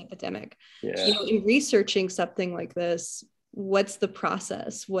AIDS epidemic. In researching something like this, what's the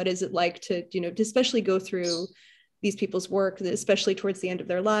process? What is it like to especially go through these people's work, especially towards the end of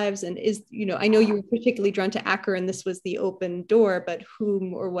their lives? And I know you were particularly drawn to Acker and this was the open door, but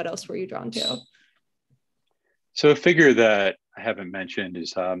whom or what else were you drawn to? So a figure that I haven't mentioned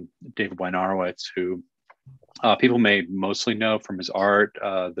is David Wynarowitz, who people may mostly know from his art.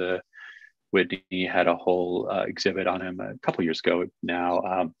 The Whitney had a whole exhibit on him a couple years ago now.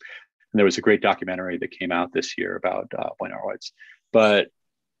 And there was a great documentary that came out this year about Wynarowitz. But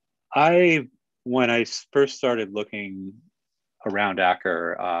when I first started looking around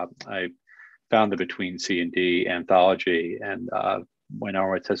Acker, I found the Between C and D anthology, and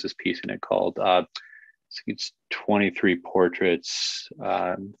Wynarowitz has this piece in it called, I think it's 23 Portraits,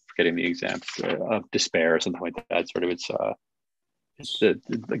 I'm forgetting the of Despair or something like that. Sort of, it's the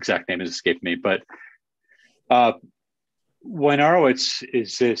exact name has escaped me, but Wynarowitz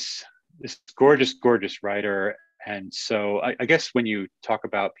is this gorgeous, gorgeous writer. And so I guess when you talk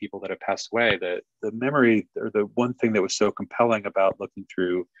about people that have passed away, the memory, or the one thing that was so compelling about looking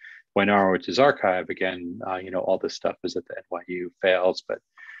through Wynarowicz' archive, again, all this stuff was at the NYU fails, but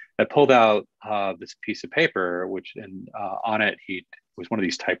I pulled out this piece of paper, on it, he was one of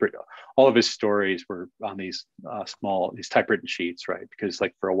these typewritten, all of his stories were on these these typewritten sheets, right? Because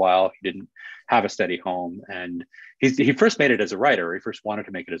like for a while, he didn't have a steady home. And he first made it as a writer. He first wanted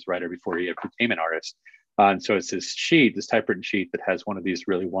to make it as a writer before he became an artist. And so it's this typewritten sheet that has one of these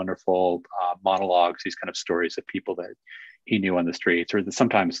really wonderful monologues, these kind of stories of people that he knew on the streets, or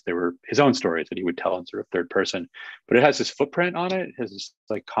sometimes they were his own stories that he would tell in sort of third person. But it has this footprint on it. It has this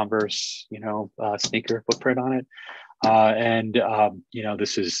like Converse, sneaker footprint on it.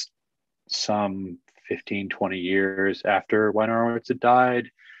 This is some 15, 20 years after Wynarowitz had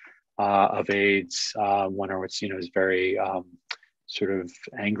died of AIDS. Wynarowitz, is very sort of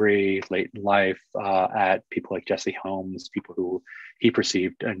angry late in life at people like Jesse Holmes, people who he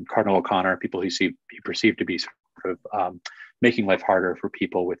perceived, and Cardinal O'Connor, people he perceived to be sort of making life harder for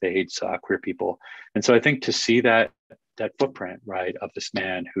people with AIDS, queer people. And so I think to see that footprint, right, of this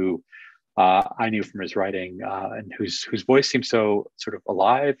man who I knew from his writing, and whose voice seems so sort of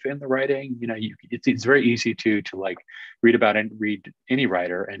alive in the writing. It's very easy to like read any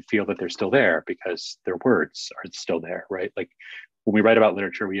writer and feel that they're still there because their words are still there, right? Like when we write about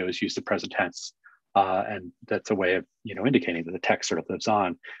literature, we always use the present tense, and that's a way of indicating that the text sort of lives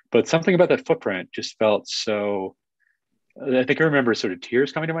on. But something about that footprint just felt so. I think I remember sort of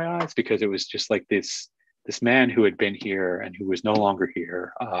tears coming to my eyes because it was just like this man who had been here and who was no longer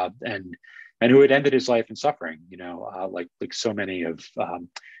here, and who had ended his life in suffering, like so many of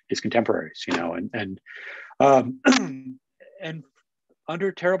his contemporaries, and and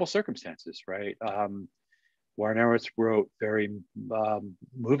under terrible circumstances, right? Wynarowitz wrote very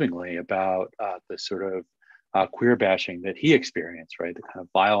movingly about the sort of queer bashing that he experienced, right? The kind of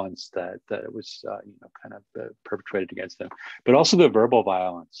violence that was kind of perpetrated against him, but also the verbal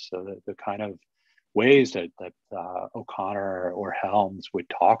violence, so the kind of ways that O'Connor or Helms would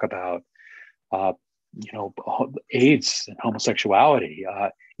talk about AIDS and homosexuality,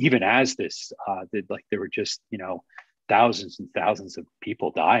 even as this, there were just, thousands and thousands of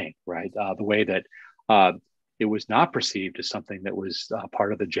people dying, right? The way that it was not perceived as something that was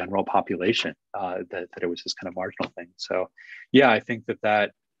part of the general population, that it was this kind of marginal thing. So, yeah, I think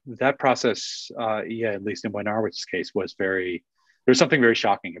that process, at least in Wynarwitz's case, there's something very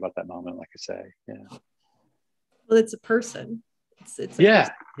shocking about that moment, like I say. Yeah. Well, it's a person. It's a yeah,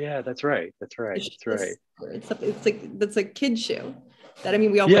 person. yeah, that's right. That's right. That's right. It's like that's a kid shoe. That, I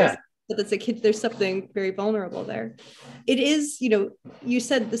mean, we all wear, but that's a kid. There's something very vulnerable there. It is, you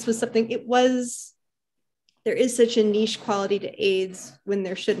said this was something. There is such a niche quality to AIDS when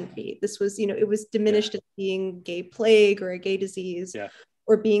there shouldn't be. This was, it was diminished as being gay plague or a gay disease. Yeah.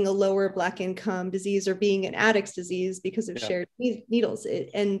 Or being a lower Black income disease, or being an addict's disease because of shared needles.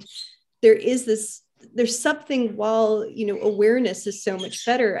 And there's something, while, awareness is so much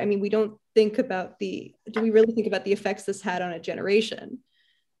better. I mean, we don't think about do we really think about the effects this had on a generation,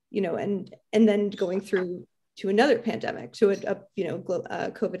 and then going through to another pandemic, to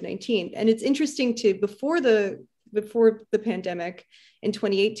COVID-19. And it's interesting before the pandemic in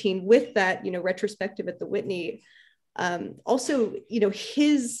 2018, with that, retrospective at the Whitney, also, he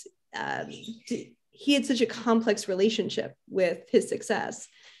had such a complex relationship with his success,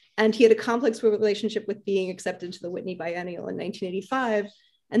 and he had a complex relationship with being accepted to the Whitney Biennial in 1985.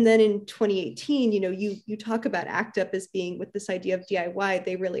 And then in 2018, you talk about ACT UP as being, with this idea of DIY,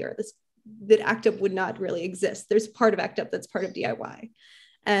 they really are that ACT UP would not really exist. There's part of ACT UP that's part of DIY.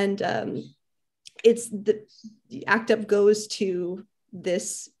 And it's the ACT UP goes to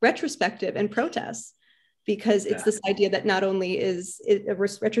this retrospective and protests, because it's this idea that not only is it a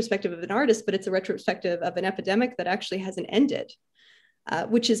retrospective of an artist, but it's a retrospective of an epidemic that actually hasn't ended,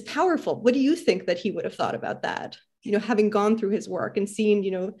 which is powerful. What do you think that he would have thought about that? Having gone through his work and seen,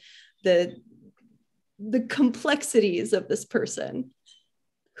 the complexities of this person,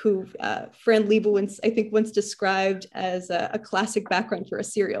 who Fran Lebowitz, I think, once described as a classic background for a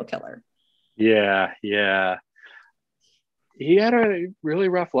serial killer. Yeah. He had a really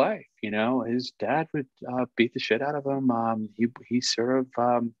rough life. His dad would beat the shit out of him. He sort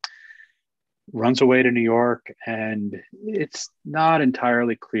of runs away to New York, and it's not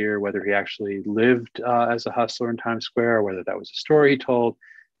entirely clear whether he actually lived as a hustler in Times Square, or whether that was a story he told.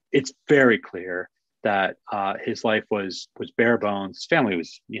 It's very clear that his life was bare bones. His family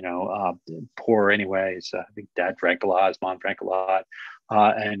was, poor anyways. I think dad drank a lot, his mom drank a lot,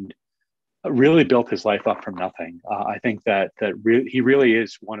 and really built his life up from nothing. I think that he really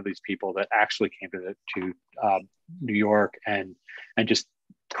is one of these people that actually came to New York and just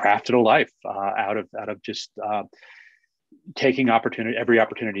crafted a life out of just taking every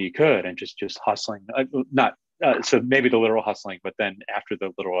opportunity he could, and just hustling. So maybe the literal hustling, but then after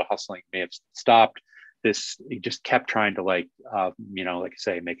the literal hustling may have stopped, he just kept trying to, like I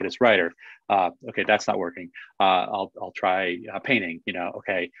say, make it as writer. Okay, that's not working. I'll try painting.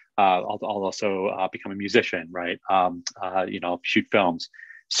 Okay, I'll also become a musician, right? Shoot films.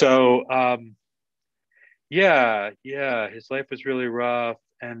 So his life was really rough,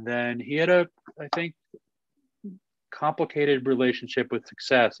 and then he had I think, complicated relationship with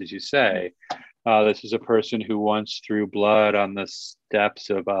success, as you say. This is a person who once threw blood on the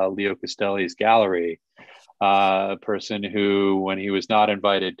steps of Leo Castelli's gallery. A person who, when he was not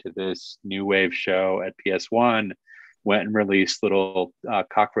invited to this new wave show at PS1, went and released little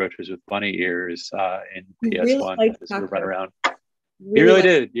cockroaches with bunny ears in PS1 to run around. He really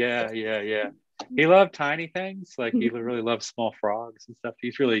did. Yeah. He loved tiny things. Like, he really loved small frogs and stuff.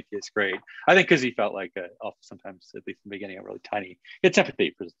 He's great. I think because he felt like sometimes, at least in the beginning, he had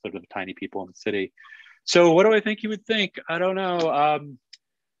sympathy for sort of the tiny people in the city. So what do I think he would think? I don't know.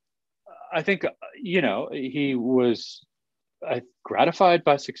 I think, he was gratified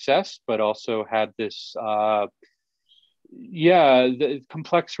by success, but also had this, the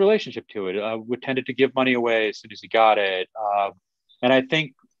complex relationship to it. Tended to give money away as soon as he got it. And I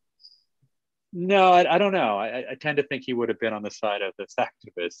think, no, I don't know. I tend to think he would have been on the side of this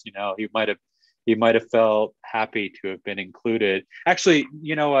activist. He might have felt happy to have been included. Actually,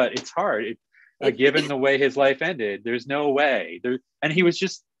 you know what? It's hard. Given the way his life ended, there's no way. And he was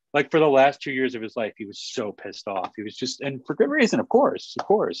just, like, for the last 2 years of his life, he was so pissed off. He was just, and for good reason, of course.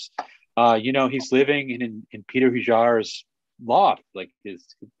 He's living in Peter Hujar's loft. Like,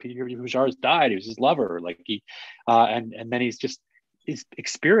 Peter Hujar's died. He was his lover. Like, and then he's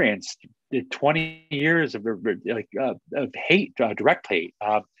experienced 20 years of hate, direct hate.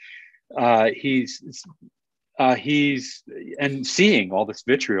 He's and seeing all this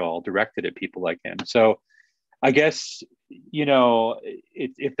vitriol directed at people like him. So I guess,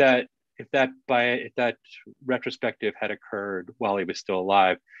 if if that retrospective had occurred while he was still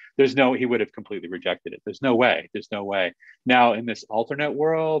alive, he would have completely rejected it. There's no way. Now in this alternate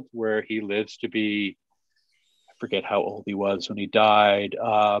world where he lives to be, I forget how old he was when he died,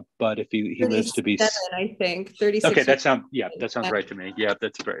 but if he lives to be, I think 36. Okay, that sounds right to me. Yeah,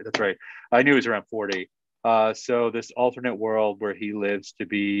 that's right. I knew he was around 40. So this alternate world where he lives to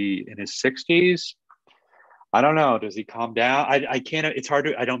be in his 60s, I don't know. Does he calm down? I can't. It's hard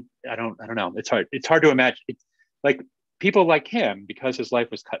to. I don't know. It's hard to imagine. It's like people like him, because his life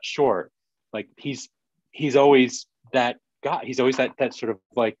was cut short. Like he's always that guy. He's always that sort of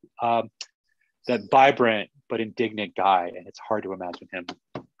like that vibrant but indignant guy, and it's hard to imagine him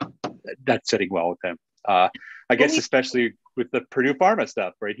that sitting well with him. I guess especially with the Purdue Pharma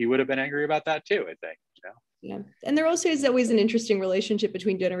stuff, right? He would have been angry about that too, I think. Yeah. And there also is always an interesting relationship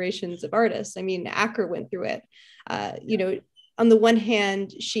between generations of artists. I mean, Acker went through it. On the one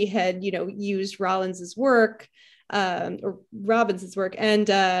hand, she had, used Rollins's work, or Robbins's work,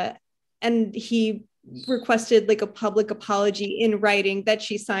 and he requested like a public apology in writing that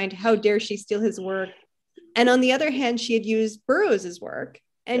she signed. How dare she steal his work? And on the other hand, she had used Burroughs's work,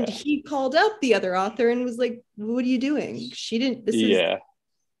 and he called up the other author and was like, "What are you doing? She didn't. This is."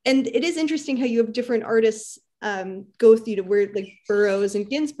 And it is interesting how you have different artists go through to where, like Burroughs and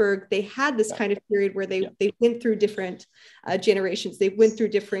Ginsberg, they had this kind of period where they went through different generations. They went through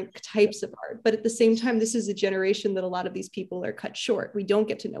different types of art. But at the same time, this is a generation that a lot of these people are cut short. We don't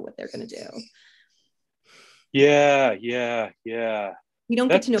get to know what they're going to do. Yeah. We don't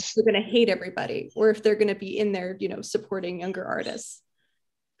get to know if they're going to hate everybody or if they're going to be in there, supporting younger artists.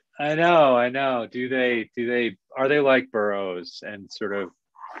 I know. Are they like Burroughs and sort of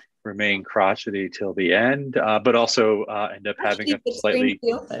remain crotchety till the end, but also end up having a slightly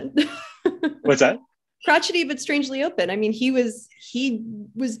open. What's that? Crotchety but strangely open. I mean, he was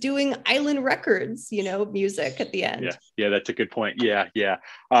doing Island Records, music at the end. Yeah, that's a good point. Yeah.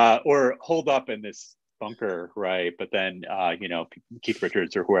 Or holed up in this bunker, right? But then Keith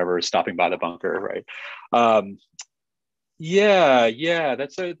Richards or whoever is stopping by the bunker, right?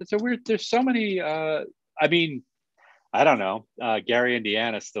 That's a weird. There's so many. I don't know. Gary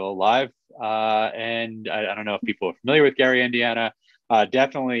Indiana's still alive. And I don't know if people are familiar with Gary Indiana.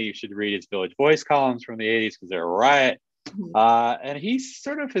 Definitely you should read his Village Voice columns from the 80s because they're a riot. And he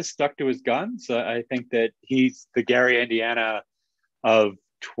sort of has stuck to his guns. I think that he's the Gary Indiana of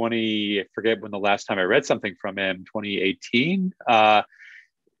I forget when the last time I read something from him, 2018.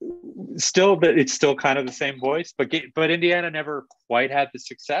 Still, but it's still kind of the same voice, but Indiana never quite had the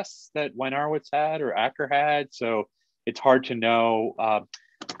success that Wynarowitz had or Acker had. So it's hard to know. When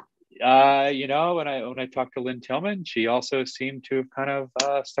I talked to Lynn Tillman, she also seemed to have kind of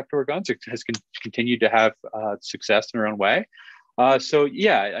stuck to her guns. It has continued to have success in her own way. I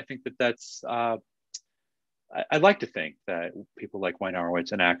think that's. I'd like to think that people like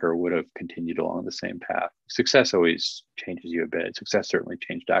Wynarowitz and Acker would have continued along the same path. Success always changes you a bit. Success certainly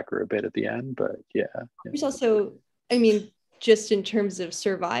changed Acker a bit at the end, but yeah. There's also, just in terms of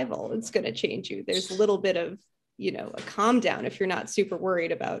survival, it's going to change you. There's a little bit of, a calm down if you're not super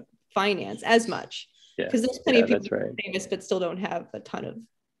worried about finance as much. Because there's plenty of people who are famous but still don't have a ton of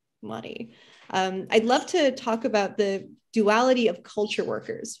money. I'd love to talk about the duality of culture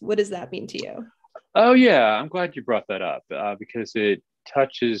workers. What does that mean to you? Oh, yeah. I'm glad you brought that up because it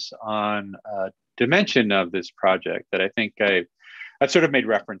touches on a dimension of this project that I think I've sort of made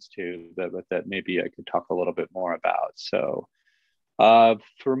reference to, that maybe I could talk a little bit more about. So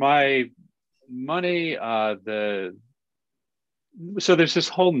for my money, so there's this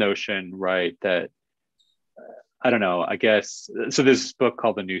whole notion, right, that I don't know, I guess, so there's this book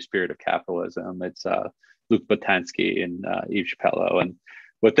called The New Spirit of Capitalism. It's Luc Boltanski and Yves Chappelleau. And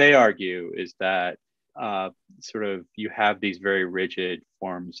what they argue is that sort of you have these very rigid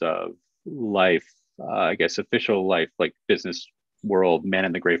forms of life, I guess official life, like business world, man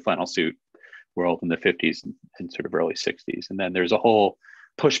in the gray flannel suit world in the 50s and sort of early 60s. And then there's a whole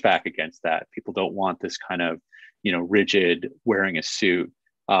pushback against that. People don't want this kind of, rigid wearing a suit,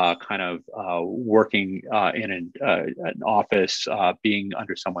 kind of working in an office, being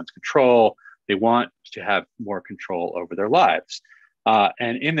under someone's control. They want to have more control over their lives.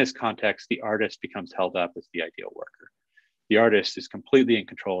 And in this context, the artist becomes held up as the ideal worker. The artist is completely in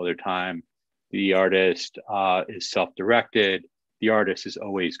control of their time. The artist is self-directed. The artist is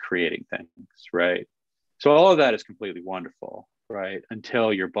always creating things, right? So all of that is completely wonderful, right?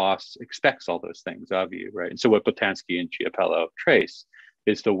 Until your boss expects all those things of you, right? And so what Boltanski and Chiapello trace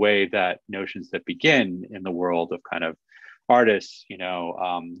is the way that notions that begin in the world of kind of artists,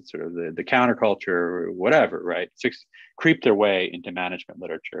 sort of the counterculture or whatever, right? Creep their way into management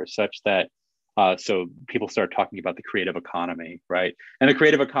literature such that so people start talking about the creative economy, right? And the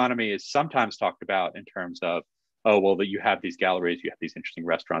creative economy is sometimes talked about in terms of, oh, well, that you have these galleries, you have these interesting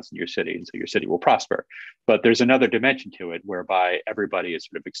restaurants in your city, and so your city will prosper. But there's another dimension to it whereby everybody is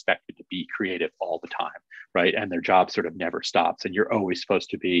sort of expected to be creative all the time, right? And their job sort of never stops. And you're always supposed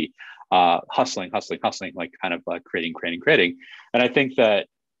to be hustling, like kind of creating. And I think that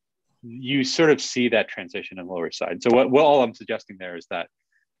you sort of see that transition in the Lower Side. So what all I'm suggesting there is that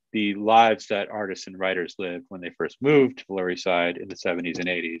the lives that artists and writers lived when they first moved to the Lower East Side in the 70s and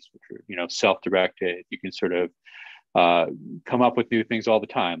 80s, which were, self-directed. You can sort of come up with new things all the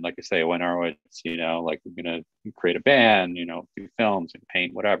time. Like I say, when Arowitz, like we're going to create a band, do films and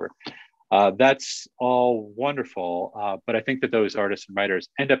paint, whatever. That's all wonderful. But I think that those artists and writers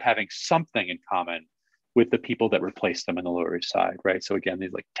end up having something in common with the people that replaced them in the Lower East Side, right? So again,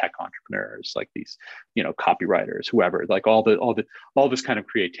 these like tech entrepreneurs, like these, copywriters, whoever, like all this kind of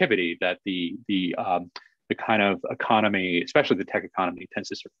creativity that the kind of economy, especially the tech economy, tends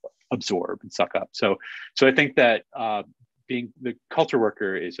to sort of absorb and suck up. So I think that being the culture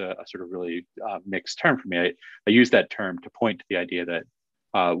worker is a sort of really mixed term for me. I use that term to point to the idea that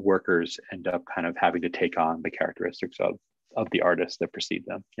workers end up kind of having to take on the characteristics of the artists that precede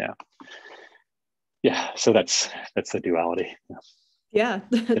them. Yeah, so that's the duality. Yeah.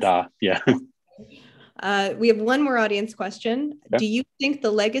 Yeah. We have one more audience question. Okay. Do you think the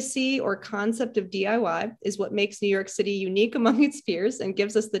legacy or concept of DIY is what makes New York City unique among its peers and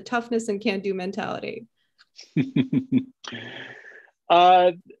gives us the toughness and can-do mentality?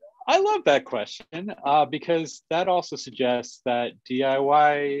 I love that question because that also suggests that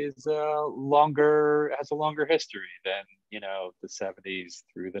DIY has a longer history than the 70s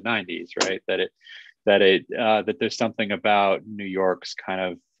through the 90s, right? That there's something about New York's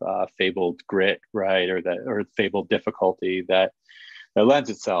kind of fabled grit, right, or fabled difficulty that lends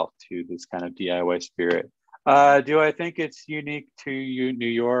itself to this kind of DIY spirit. Do I think it's unique to New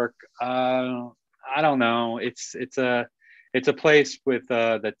York? I don't know. It's a place with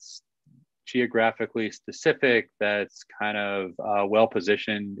that's geographically specific, that's kind of well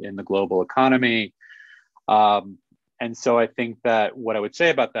positioned in the global economy. And so I think that what I would say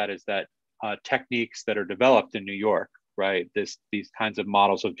about that is that techniques that are developed in New York, right? These kinds of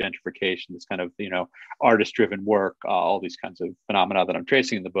models of gentrification, this kind of artist-driven work, all these kinds of phenomena that I'm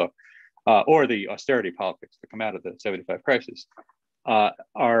tracing in the book, or the austerity politics that come out of the 75 crisis,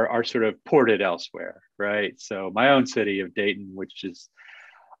 are sort of ported elsewhere, right? So my own city of Dayton, which is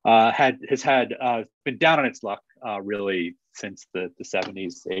been down on its luck really since the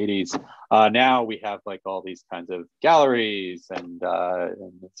 70s, 80s. Now we have like all these kinds of galleries and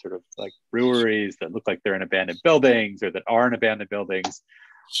sort of like breweries that look like they're in abandoned buildings or that are in abandoned buildings.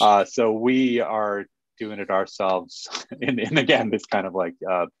 So we are doing it ourselves in again, this kind of like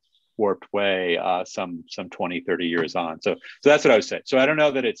warped way some 20, 30 years on. So that's what I would say. So I don't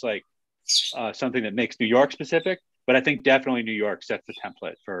know that it's like something that makes New York specific, but I think definitely New York sets the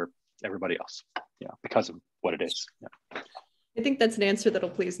template for everybody else, because of what it is. Yeah. I think that's an answer that'll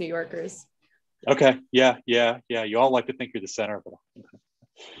please New Yorkers. Okay. Yeah. You all like to think you're the center of it all.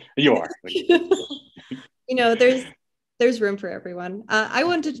 You are. There's room for everyone. I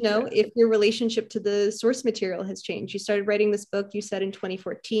wanted to know if your relationship to the source material has changed. You started writing this book, you said, in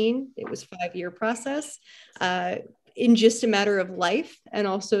 2014. It was a 5-year process. In just a matter of life and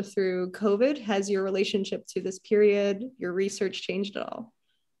also through COVID, has your relationship to this period, your research changed at all?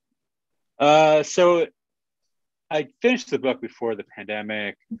 So I finished the book before the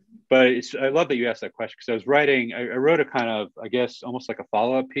pandemic, but I love that you asked that question because I wrote a kind of, I guess, almost like a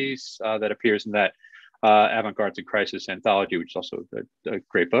follow-up piece that appears in that Avant-Garde and Crisis anthology, which is also a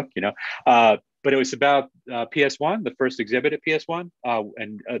great book, but it was about PS1, the first exhibit at PS1.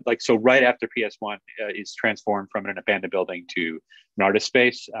 So right after PS1 is transformed from an abandoned building to an artist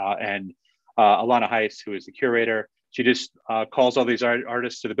space. And Alana Heiss, who is the curator, she just calls all these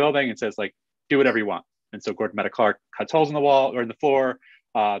artists to the building and says, like, do whatever you want. And so Gordon Meta Clark cuts holes in the wall or in the floor.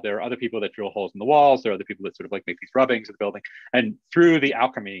 There are other people that drill holes in the walls. There are other people that sort of like make these rubbings of the building. And through the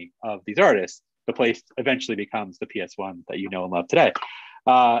alchemy of these artists, the place eventually becomes the PS1 that you know and love today.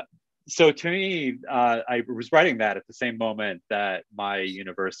 So to me, I was writing that at the same moment that my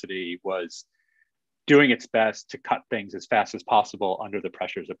university was doing its best to cut things as fast as possible under the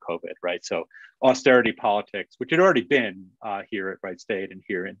pressures of COVID, right? So austerity politics, which had already been here at Wright State and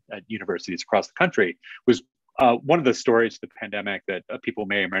here at universities across the country, was one of the stories of the pandemic that people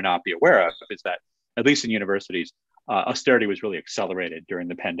may or may not be aware of, is that at least in universities, austerity was really accelerated during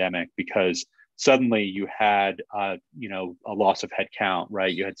the pandemic because suddenly you had, you know, a loss of headcount,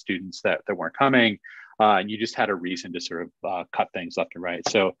 right? You had students that weren't coming, and you just had a reason to sort of cut things left and right.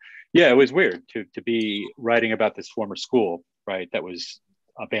 So yeah, it was weird to be writing about this former school, right, that was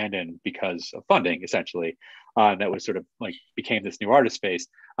abandoned because of funding, essentially, that was sort of like became this new artist space.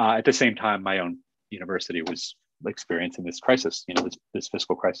 At the same time, my own university was experiencing this crisis, you know, this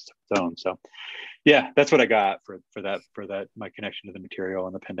fiscal crisis of its own. So yeah, that's what I got for that my connection to the material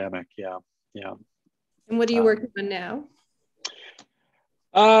and the pandemic. Yeah. And what are you working on now?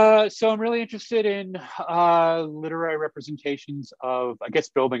 So I'm really interested in literary representations of, I guess,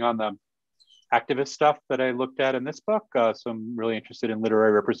 building on the activist stuff that I looked at in this book. So I'm really interested in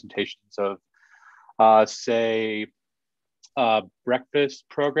literary representations of, say, breakfast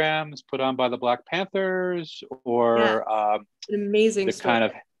programs put on by the Black Panthers, or an amazing the story. kind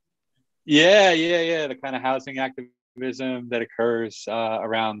of the kind of housing activism that occurs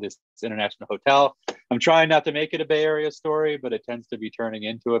around this international hotel. I'm trying not to make it a Bay Area story, but it tends to be turning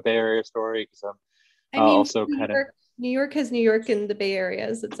into a Bay Area story because I'm also kind of New York has New York, and the Bay Area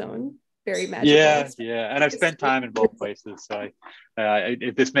is its own very magical. Yeah, and I've spent time in both places, so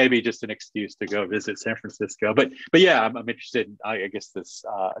this may be just an excuse to go visit San Francisco. But yeah, I'm interested in, I guess, this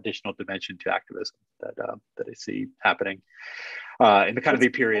additional dimension to activism that I see happening in the kind of the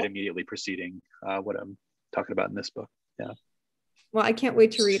period immediately preceding what I'm talking about in this book. Yeah. Well, I can't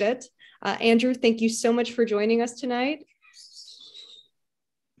wait to read it. Andrew, thank you so much for joining us tonight.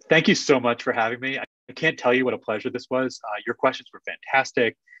 Thank you so much for having me. I can't tell you what a pleasure this was. Your questions were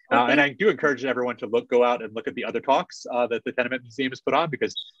fantastic. And I do encourage everyone to go out and look at the other talks that the Tenement Museum has put on,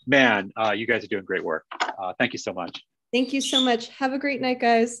 because, man, you guys are doing great work. Thank you so much. Thank you so much. Have a great night,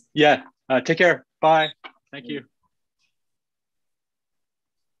 guys. Yeah. Take care. Bye. Thank you.